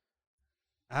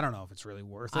 I don't know if it's really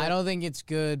worth it. I don't think it's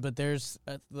good, but there's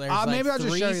maybe like I'll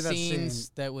just show you 3 that scenes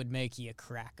scene. that would make you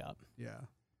crack up. Yeah.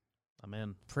 I'm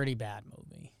in. Pretty bad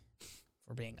movie,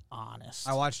 for being honest.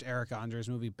 I watched Eric Andre's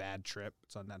movie Bad Trip.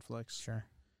 It's on Netflix. Sure.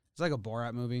 It's like a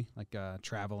Borat movie, like a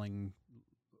traveling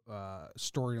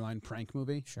storyline prank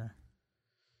movie. Sure.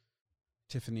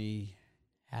 Tiffany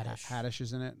Haddish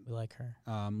is in it. We like her.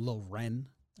 Lil Ren.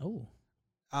 Oh.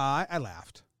 I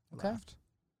laughed. Okay. Laughed.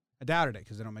 I doubted it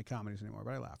because they don't make comedies anymore,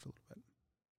 but I laughed a little bit.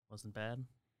 Wasn't bad.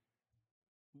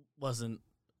 Wasn't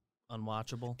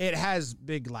unwatchable. It has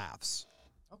big laughs.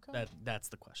 Okay. That's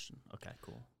the question. Okay,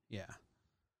 cool. Yeah.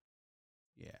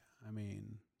 Yeah. I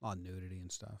mean, a lot of nudity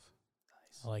and stuff.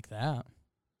 I like that.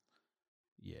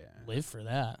 Yeah. Live for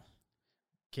that.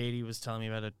 Katie was telling me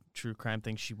about a true crime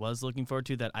thing she was looking forward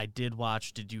to that I did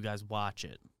watch. Did you guys watch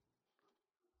it?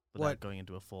 Without What? going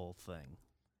into a full thing.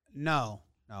 No.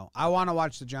 I want to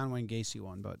watch the John Wayne Gacy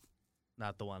one, but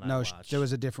Not the one no, I watched. there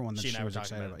was a different one that She and she I were was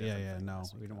talking excited about about. a Yeah, different thing no,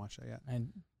 this we week. didn't watch that yet. And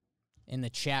in the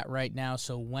chat right now,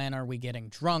 so when are we getting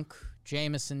drunk?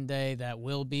 Jameson Day, that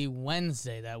will be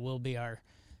Wednesday. That will be our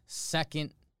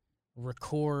second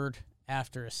record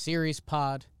after a series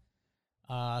pod.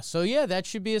 So, yeah, that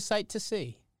should be a sight to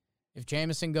see. If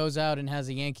Jameson goes out and has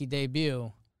a Yankee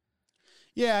debut.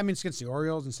 Yeah, I mean, it's against the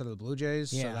Orioles instead of the Blue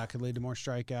Jays, Yeah. so that could lead to more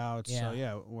strikeouts. Yeah. So,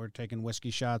 yeah, we're taking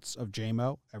whiskey shots of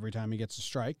JMO every time he gets a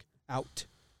strike out.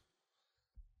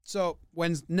 So,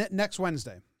 next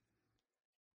Wednesday,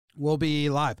 we'll be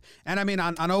live. And, I mean,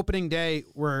 on opening day,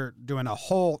 we're doing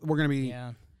we're going to be,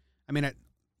 Yeah. I mean,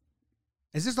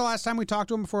 is this the last time we talk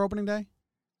to him before opening day?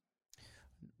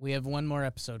 We have one more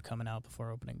episode coming out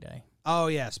before opening day. Oh,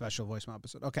 yeah, special voicemail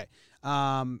episode. Okay.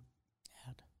 Ad.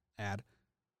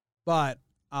 But,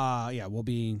 yeah, we'll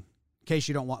be, in case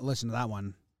you don't want to listen to that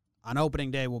one, on opening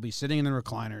day, we'll be sitting in the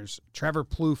recliners. Trevor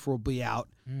Plouffe will be out.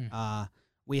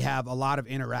 we have a lot of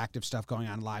interactive stuff going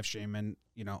on live stream, and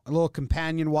a little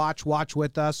companion watch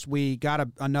with us. We got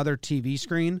another TV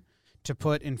screen to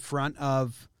put in front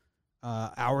of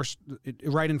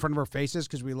right in front of our faces,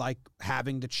 because we like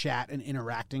having the chat and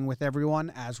interacting with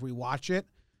everyone as we watch it.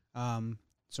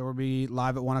 So we'll be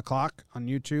live at 1:00 on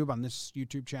YouTube, on this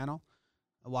YouTube channel,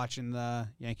 watching the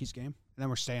Yankees game, and then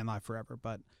we're staying live forever.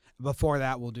 But before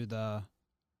that, we'll do the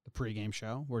pregame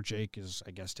show where Jake is,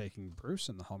 I guess, taking Bruce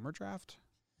in the homer draft.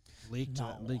 Leaked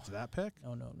that pick.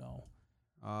 No.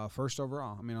 First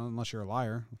overall. I mean, unless you're a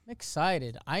liar. I'm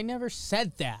excited. I never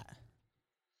said that,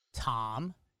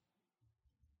 Tom.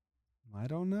 I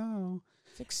don't know.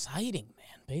 It's exciting,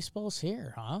 man. Baseball's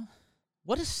here, huh?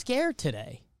 What a scare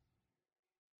today.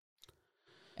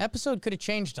 Episode could have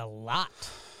changed a lot.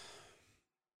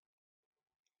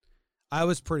 I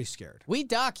was pretty scared. We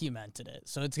documented it,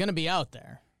 so it's going to be out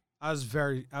there. I was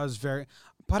very,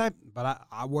 but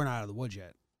we're not out of the woods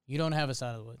yet. You don't have us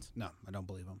out of the woods. No, I don't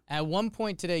believe him. At one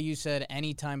point today, you said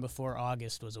any time before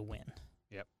August was a win.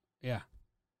 Yep. Yeah.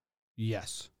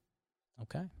 Yes.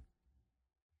 Okay.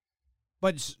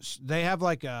 But they have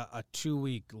like a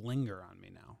 2-week linger on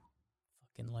me now.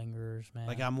 Fucking lingers, man.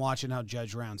 Like, I'm watching how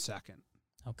Judge rounds second.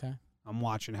 Okay. I'm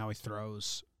watching how he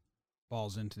throws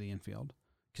balls into the infield,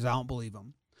 because I don't believe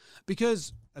him.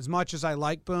 Because as much as I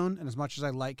like Boone, and as much as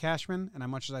I like Cashman, and as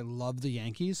much as I love the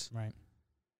Yankees, right,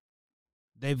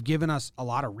 they've given us a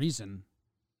lot of reason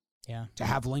to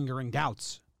have lingering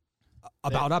doubts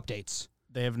about updates.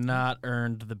 They have not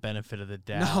earned the benefit of the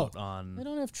doubt on. They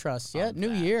don't have trust yet.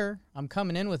 New year. I'm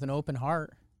coming in with an open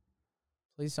heart.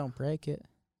 Please don't break it.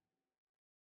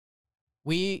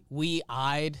 We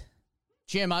eyed.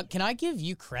 Jim, can I give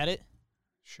you credit?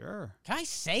 Sure. Can I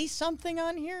say something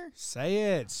on here?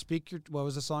 Say it. What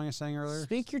was the song I sang earlier?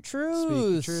 Speak your truth.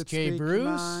 Speak your truth. Jay speak Bruce.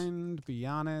 Your mind. Be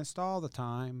honest all the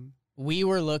time. We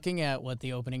were looking at what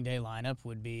the opening day lineup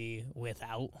would be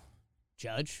without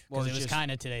Judge, because it was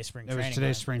kind of today's spring training. It was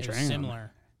today's spring training.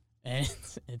 Similar. And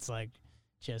it's like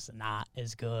just not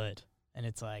as good. And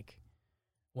it's like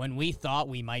when we thought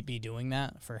we might be doing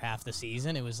that for half the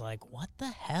season, it was like, what the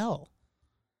hell?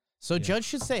 So Judge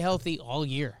should stay healthy all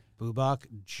year. Bubak,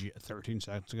 13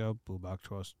 seconds ago, Bubak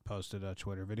posted a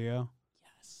Twitter video.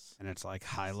 Yes. And it's like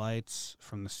highlights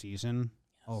from the season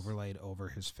overlaid over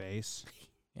his face.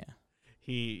 Yeah.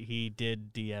 He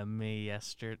did DM me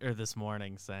this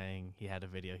morning saying he had a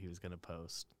video he was going to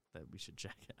post that we should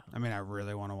check out. I mean, I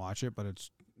really want to watch it, but it's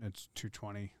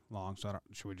 2:20 long, so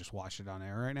should we just watch it on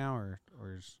air right now, or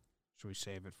should we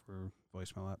save it for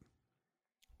voicemail app?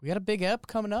 We got a big ep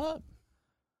coming up.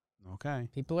 Okay.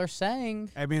 People are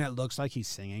saying. I mean, it looks like he's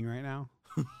singing right now.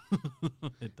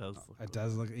 It does.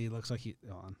 He looks like he.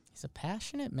 Hold on. He's a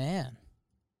passionate man.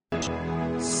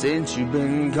 Since you've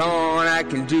been gone, I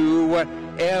can do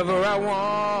whatever I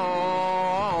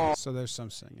want. So there's some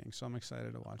singing, so I'm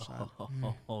excited to watch that.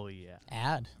 Oh yeah.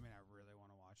 Ad. I mean, I really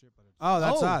want to watch it, but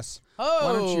that's us. Oh.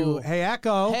 Why don't you? Hey,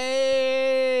 Echo.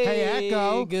 Hey,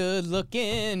 Echo. Good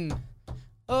looking.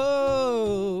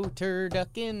 Oh,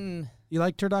 turducken. You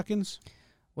like turduckens?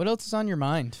 What else is on your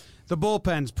mind? The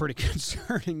bullpen's pretty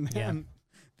concerning, man.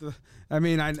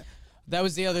 Yeah. That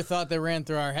was the other thought that ran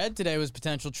through our head today, was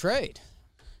potential trade.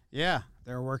 Yeah,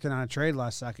 they were working on a trade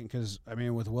last second because,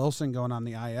 with Wilson going on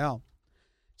the IL.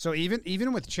 So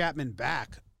even with Chapman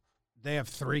back, they have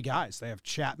 3 guys. They have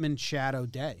Chapman, Chad,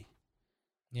 O'Day.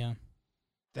 Yeah.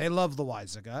 They love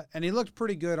Loaizaga, and he looked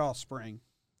pretty good all spring.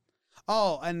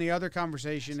 Oh, and the other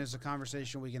conversation is a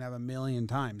conversation we can have a million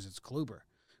times. It's Kluber.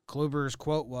 Kluber's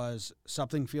quote was,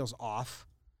 "Something feels off."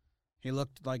 He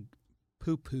looked like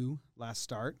poo-poo last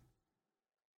start.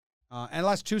 And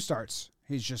last 2 starts,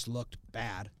 he's just looked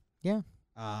bad. Yeah.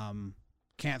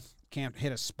 Can't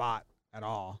hit a spot at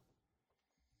all.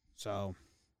 So.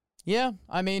 Yeah,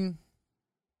 I mean,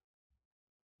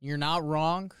 you're not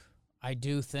wrong. I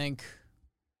do think,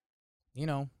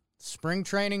 spring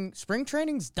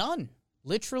training's done.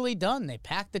 Literally done. They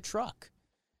packed the truck.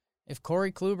 If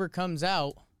Corey Kluber comes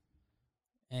out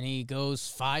and he goes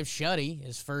 5 shutty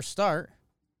his first start,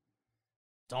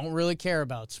 don't really care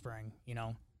about spring,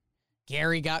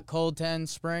 Gary got cold 10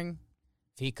 spring.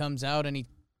 If he comes out and he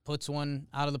puts one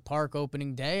out of the park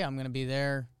opening day, I'm going to be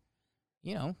there,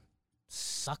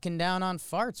 sucking down on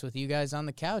farts with you guys on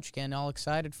the couch, getting all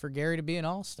excited for Gary to be an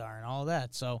all-star and all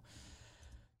that. So,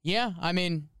 yeah, I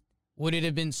mean, would it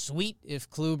have been sweet if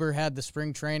Kluber had the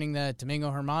spring training that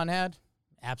Domingo Germán had?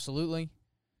 Absolutely.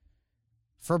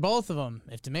 For both of them,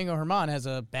 if Domingo Germán has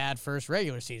a bad first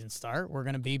regular season start, we're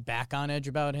going to be back on edge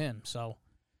about him. So,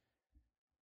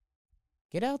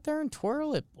 get out there and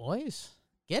twirl it, boys.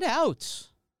 Get out.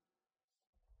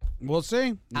 We'll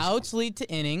see. Outs lead to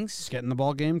He's innings. getting the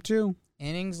ball game, too.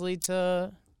 Innings lead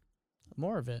to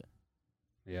more of it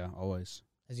Yeah, always.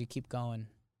 as you keep going.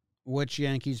 Which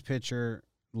Yankees pitcher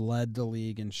led the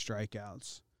league in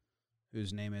strikeouts,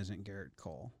 whose name isn't Garrett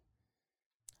Cole?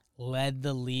 Led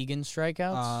the league in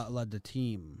strikeouts. Led the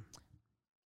team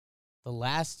The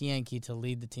last Yankee to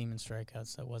lead the team in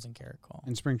strikeouts that wasn't Garrett Cole.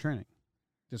 in spring training.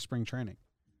 This spring training.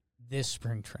 This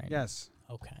spring training. Yes.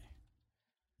 Okay.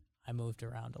 I moved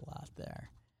around a lot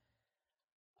there.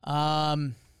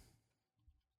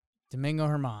 Domingo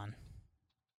Herman.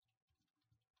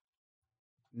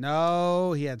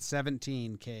 No, he had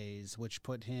 17 Ks, which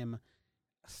put him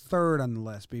third on the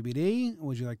list. BBD,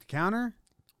 would you like to counter?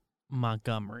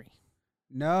 Montgomery.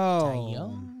 No.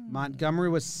 Tyone. Montgomery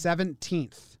was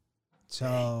 17th.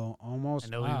 So almost I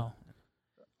know Wow.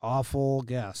 awful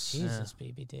guess. Jesus,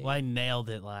 BBD. Well, I nailed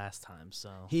it last time,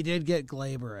 so. He did get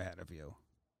Glaber ahead of you.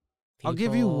 I'll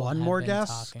give you People one have more been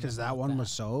guess talking because that about one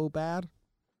was so bad.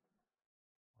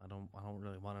 I don't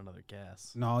really want another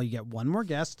guess. No, you get one more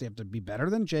guess. They have to be better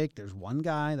than Jake. There's one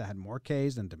guy that had more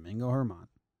Ks than Domingo Herman.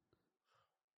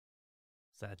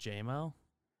 Is that J-Mo?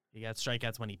 He got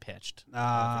strikeouts when he pitched. I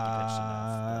don't think he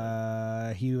pitched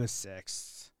enough. He was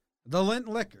sixth. The Lint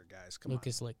Liquor, guys. Come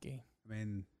Lucas Licky. on. I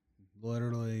mean,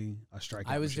 literally a strikeout.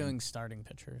 I was machine. doing starting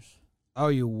pitchers. Oh,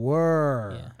 you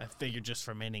were. Yeah. I figured just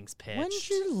from innings pitched. When did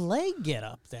your leg get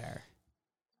up there?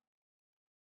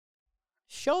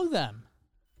 Show them.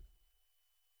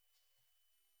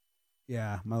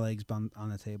 Yeah, my leg's on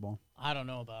the table. I don't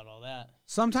know about all that.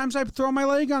 Sometimes I throw my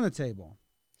leg on the table.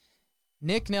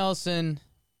 Nick Nelson,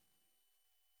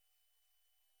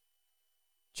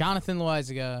 Jonathan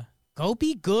Loizaga, go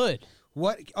be good.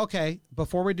 What? Okay,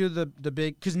 before we do the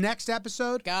big, because next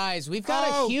episode, Guys, we've got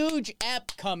Oh. a huge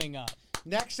ep coming up.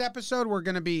 we're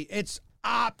gonna be. It's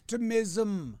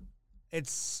optimism.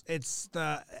 It's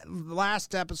the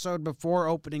last episode before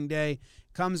opening day.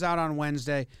 Comes out on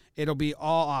Wednesday. It'll be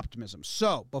all optimism.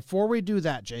 So before we do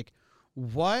that, Jake,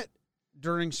 what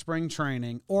during spring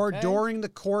training or Okay. during the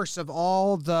course of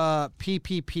all the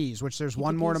PPPs, which there's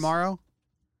one more PPPs? tomorrow?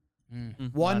 One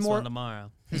Last more. one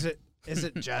tomorrow. Is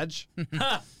it Judge?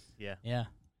 Yeah. Yeah.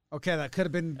 Okay, that could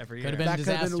have been Every Could've year. been that could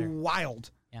have disaster. been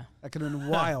wild. Yeah. That could have been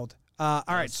wild. All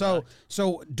right, would so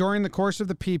suck. during the course of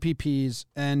the PPPs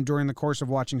and during the course of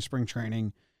watching spring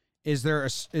training, is there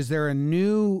a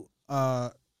new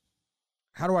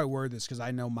how do I word this? Because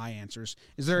I know my answers.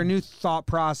 Is there a new thought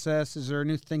process? Is there a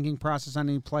new thinking process on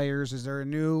any players? Is there a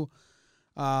new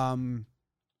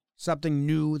something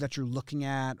new that you're looking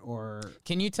at? Or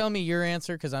Can you tell me your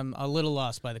answer? Because I'm a little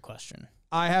lost by the question.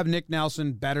 I have Nick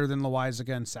Nelson better than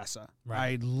Loizaga and Sessa.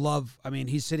 Right. I mean,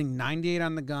 he's hitting 98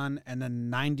 on the gun and then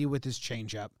 90 with his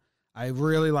changeup. I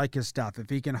really like his stuff. If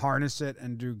he can harness it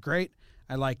and do great,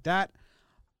 I like that.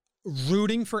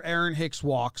 Rooting for Aaron Hicks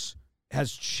walks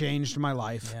has changed my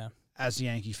life Yeah. as a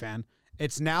Yankee fan.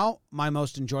 It's now my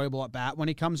most enjoyable at bat when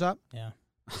he comes up. Yeah.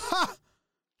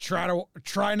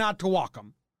 Try not to walk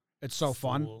him. It's so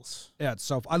fun. Fools. Yeah, it's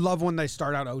so. I love when they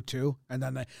start out 0-2 and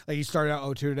then he started out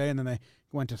 0-2 today and then they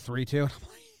went to 3-2. And I'm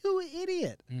like, you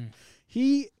idiot!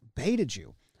 He baited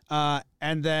you.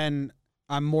 And then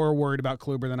I'm more worried about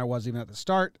Kluber than I was even at the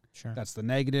start. Sure. That's the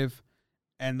negative.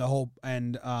 And the whole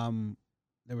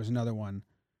there was another one.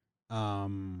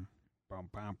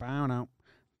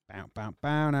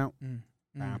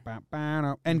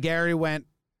 And Gary went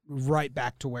right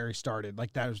back to where he started.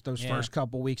 Like that was those Yeah. first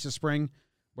couple weeks of spring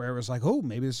where it was like, oh,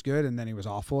 maybe this is good, and then he was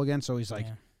awful again. So he's like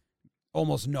Yeah.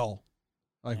 almost null.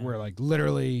 Like Yeah. we're like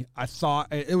literally, I thought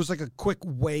it was like a quick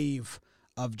wave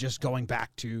of just going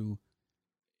back to,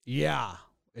 yeah,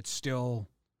 it's still,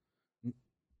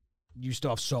 you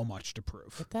still have so much to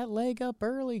prove. Get that leg up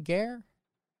early, Gare.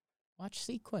 Watch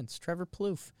sequence, Trevor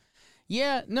Plouffe.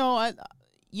 Yeah, no,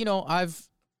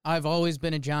 I've always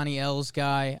been a Johnny L's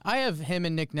guy. I have him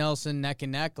and Nick Nelson neck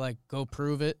and neck. Like, go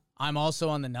prove it. I'm also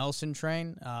on the Nelson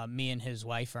train. Me and his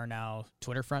wife are now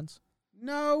Twitter friends.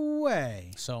 No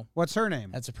way. So What's her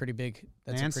name? that's a pretty big.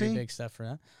 That's a Nancy? pretty big step for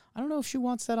that. I don't know if she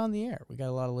wants that on the air. We got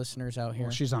a lot of listeners out here.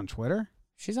 Well, she's on Twitter.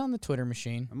 She's on the Twitter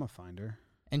machine, I'm gonna find her.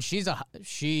 and she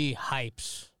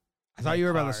hypes. I thought you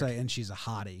were about to Nick say, hard. and she's a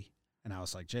hottie, and I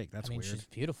was like, Jake, that's I mean, weird. she's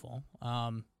beautiful.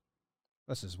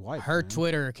 That's his wife. Her man.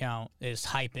 Twitter account is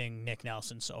hyping Nick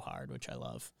Nelson so hard, which I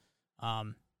love.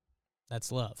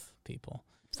 That's love, people.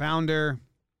 Found her.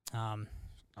 Um,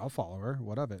 I'll follow her.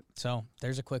 What of it? so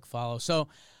there's a quick follow. So,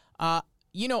 I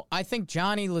think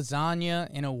Johnny Lasagna,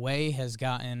 in a way, has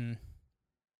gotten,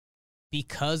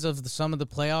 because of some of the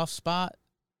playoff spot,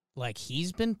 like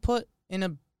he's been put in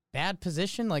a bad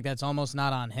position. Like that's almost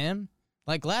not on him.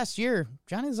 Like last year,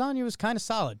 Johnny Lasagna was kind of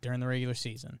solid during the regular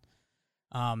season.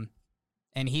 And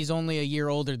he's only a year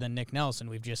older than Nick Nelson.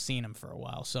 We've just seen him for a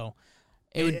while. So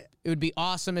it would be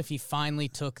awesome if he finally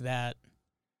took that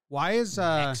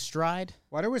next stride.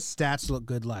 Why do his stats look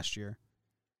good last year?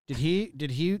 Did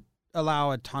he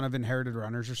allow a ton of inherited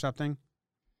runners or something?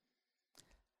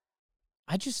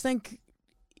 I just think,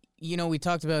 we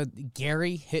talked about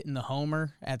Gary hitting the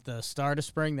homer at the start of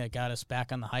spring that got us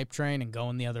back on the hype train and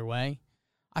going the other way.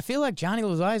 I feel like Johnny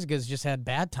Loizaga's just had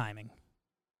bad timing,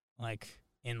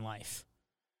 in life,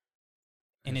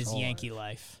 in his Yankee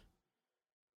life.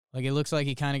 Like, it looks like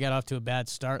he kind of got off to a bad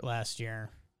start last year.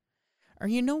 Or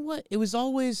you know what? He's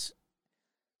always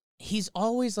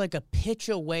like a pitch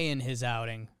away in his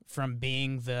outing from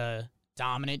being the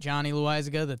dominant Johnny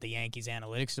Loizaga that the Yankees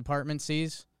analytics department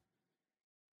sees.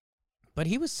 But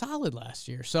he was solid last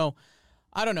year. So,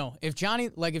 I don't know. If Johnny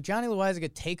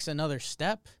Loizaga takes another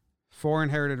step. 4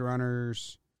 inherited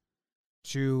runners,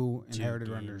 2 2 inherited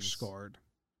games. runners scored.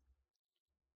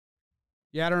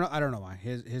 Yeah, I don't know why.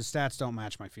 His stats don't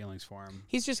match my feelings for him.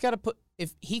 He's just got to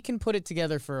if he can put it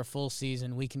together for a full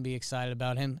season, we can be excited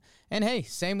about him. And hey,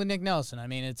 same with Nick Nelson. I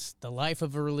mean, it's the life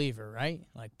of a reliever, right?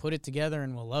 Like, put it together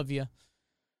and we'll love you.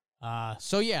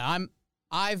 So yeah,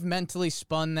 I've mentally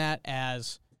spun that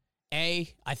as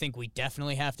I think we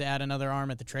definitely have to add another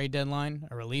arm at the trade deadline,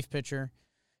 a relief pitcher.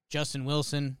 Justin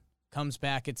Wilson comes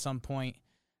back at some point.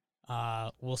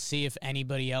 We'll see if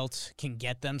anybody else can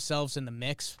get themselves in the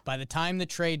mix. By the time the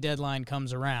trade deadline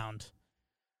comes around,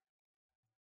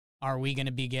 are we going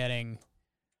to be getting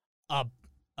a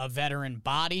veteran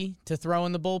body to throw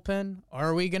in the bullpen, or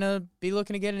are we going to be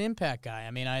looking to get an impact guy?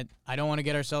 I mean, I don't want to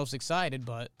get ourselves excited,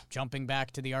 but jumping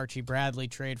back to the Archie Bradley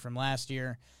trade from last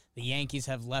year, the Yankees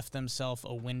have left themselves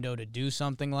a window to do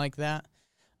something like that.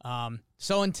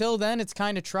 So until then, it's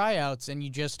kind of tryouts, and you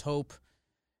just hope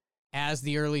as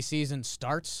the early season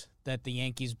starts that the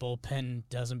Yankees bullpen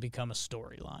doesn't become a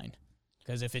storyline.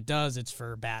 Because if it does, it's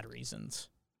for bad reasons.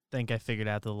 Think I figured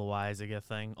out the Loizaga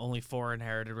thing. Only 4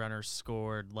 inherited runners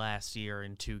scored last year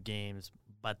in 2 games,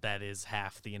 but that is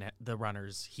half the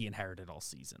runners he inherited all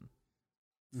season.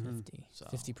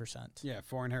 50%. Yeah,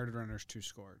 4 inherited runners, 2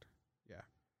 scored. Yeah.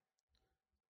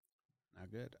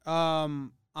 Not good.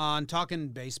 On talking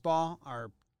baseball,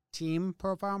 our team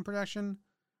profile and production,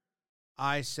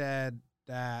 I said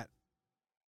that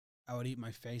I would eat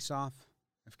my face off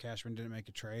if Cashman didn't make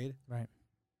a trade. Right.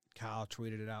 Kyle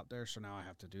tweeted it out there, so now I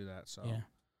have to do that. So yeah.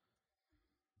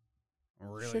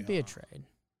 Really should be a trade.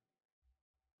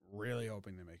 Really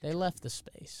hoping to make They a trade. left the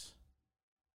space.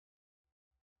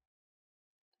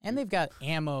 And they've got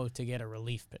ammo to get a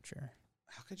relief pitcher.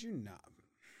 How could you not?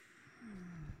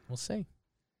 We'll see.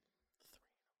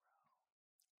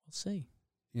 We'll see.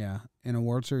 Yeah, in a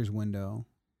World Series window,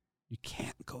 you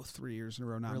can't go 3 years in a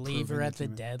row not Reliever improving at the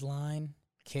team. deadline.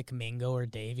 Kick Mingo or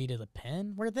Davey to the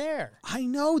pen. We're there. I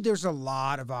know there's a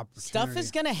lot of opportunity. Stuff is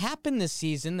going to happen this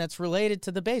season that's related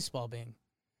to the baseball being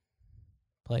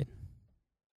played.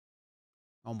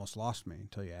 Almost lost me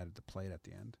until you added the plate at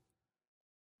the end.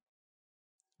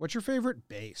 What's your favorite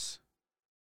base?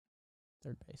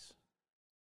 Third base.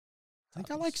 I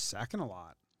think I like second a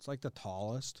lot. It's like the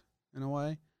tallest in a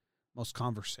way. Most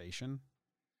conversation.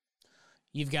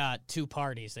 You've got 2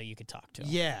 parties that you could talk to.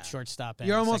 Yeah. Shortstop and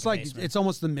You're almost second like, baseman. it's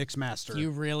almost the mix master. If you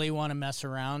really want to mess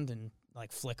around and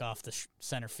flick off the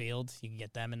center field, you can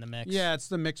get them in the mix. Yeah, it's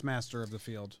the mix master of the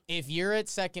field. If you're at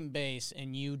second base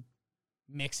and you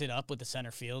mix it up with the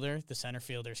center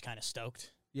fielder's kind of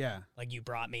stoked. Yeah. Like, you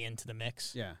brought me into the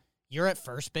mix. Yeah. You're at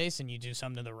first base and you do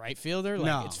something to the right fielder,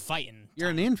 No. it's fighting.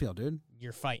 You're in the infield, dude.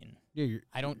 You're fighting. Yeah,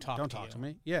 I don't talk don't to talk you. to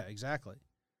me. Yeah, exactly.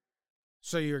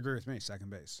 So you agree with me, second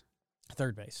base.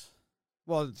 Third base.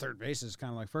 Well, third base is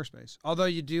kind of like first base. Although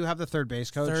you do have the third base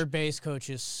coach. Third base coach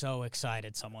is so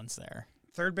excited someone's there.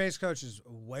 Third base coach is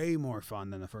way more fun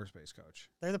than the first base coach.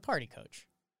 They're the party coach.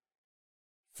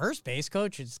 First base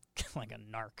coach is like a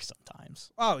narc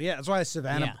sometimes. Oh, yeah. That's why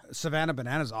Savannah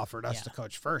Bananas offered us to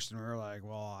coach first. And we were like,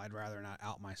 well, I'd rather not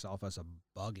out myself as a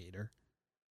bug eater.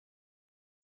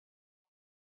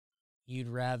 You'd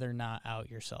rather not out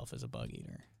yourself as a bug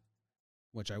eater.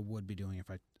 Which I would be doing if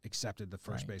I accepted the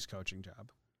first Right. base coaching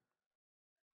job.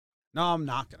 No, I'm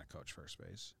not going to coach first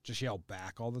base. Just yell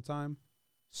back all the time.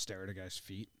 Stare at a guy's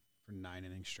feet for 9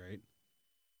 innings straight.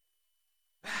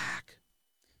 Back.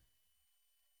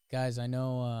 Guys, I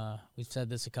know we've said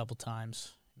this a couple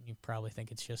times. You probably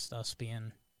think it's just us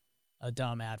being a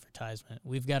dumb advertisement.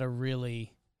 We've got a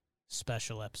really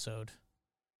special episode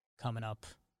coming up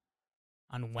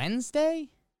on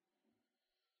Wednesday.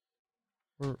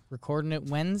 We're recording it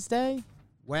Wednesday.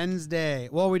 Wednesday.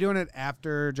 Well, we're doing it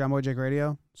after John Boy Jake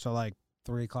Radio. So like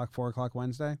 3 o'clock, 4 o'clock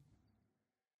Wednesday.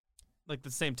 Like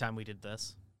the same time we did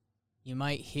this. You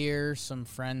might hear some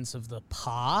friends of the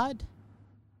pod.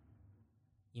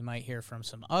 You might hear from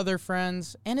some other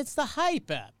friends. And it's the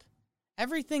Hype app.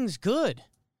 Everything's good.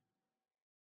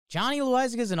 Johnny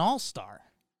Loizaga is an all-star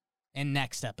in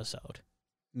next episode.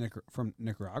 From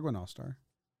Nicaraguan All-Star.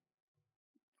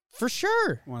 For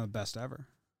sure. One of the best ever.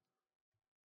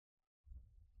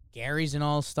 Gary's an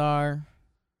all-star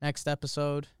next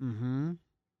episode. Mm-hmm.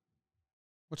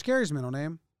 What's Gary's middle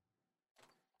name?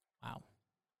 Wow.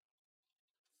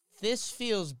 This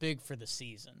feels big for the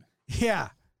season. Yeah.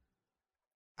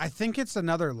 I think it's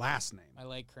another last name. My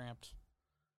leg cramped.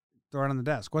 Throw it on the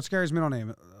desk. What's Gary's middle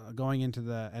name going into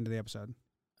the end of the episode?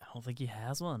 I don't think he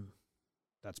has one.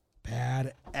 That's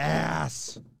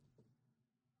badass.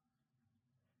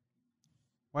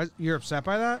 Why you're upset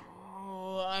by that?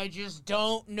 Oh, I just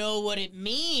don't know what it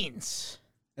means.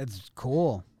 It's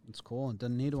cool. It's cool. It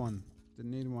doesn't need one.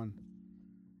 Didn't need one.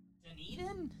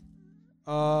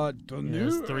 Dunedin? He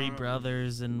has 3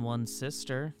 brothers and 1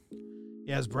 sister.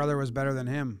 Yeah, his brother was better than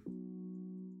him.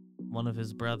 One of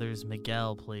his brothers,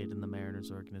 Miguel, played in the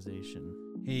Mariners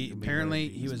organization. He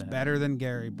was bad. better than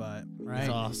Gary, but He's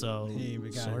also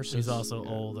sources. he's also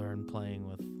older and playing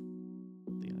with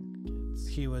the younger kids.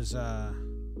 he was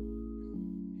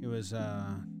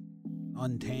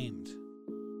untamed,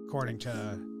 according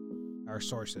to our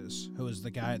sources. Who was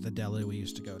the guy at the deli we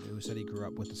used to go to? Who said he grew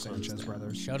up with the Sanchez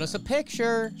brothers? Showed us a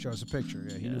picture. Show us a picture.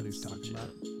 Yeah, he knew what he was talking about.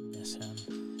 Miss him.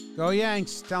 Go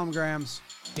Yanks! Tell him, Grams.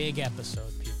 Big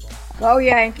episode, people. Go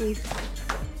Yankees.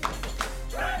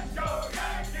 Let's go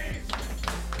Yankees!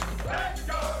 Let's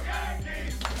go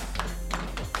Yankees!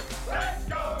 Let's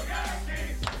go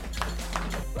Yankees!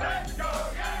 Let's go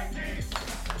Yankees!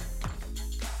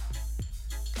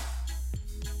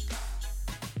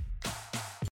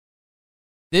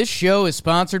 This show is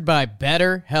sponsored by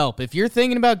BetterHelp. If you're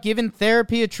thinking about giving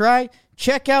therapy a try,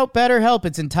 check out BetterHelp.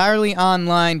 It's entirely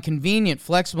online, convenient,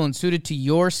 flexible, and suited to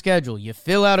your schedule. You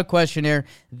fill out a questionnaire,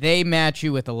 they match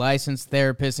you with a licensed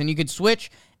therapist, and you can switch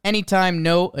anytime,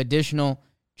 no additional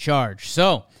charge.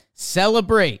 So,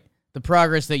 celebrate the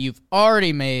progress that you've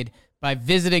already made by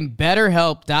visiting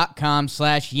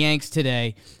BetterHelp.com/Yanks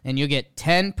today, and you'll get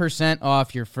 10%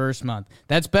 off your first month.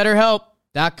 That's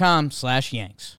BetterHelp.com/Yanks.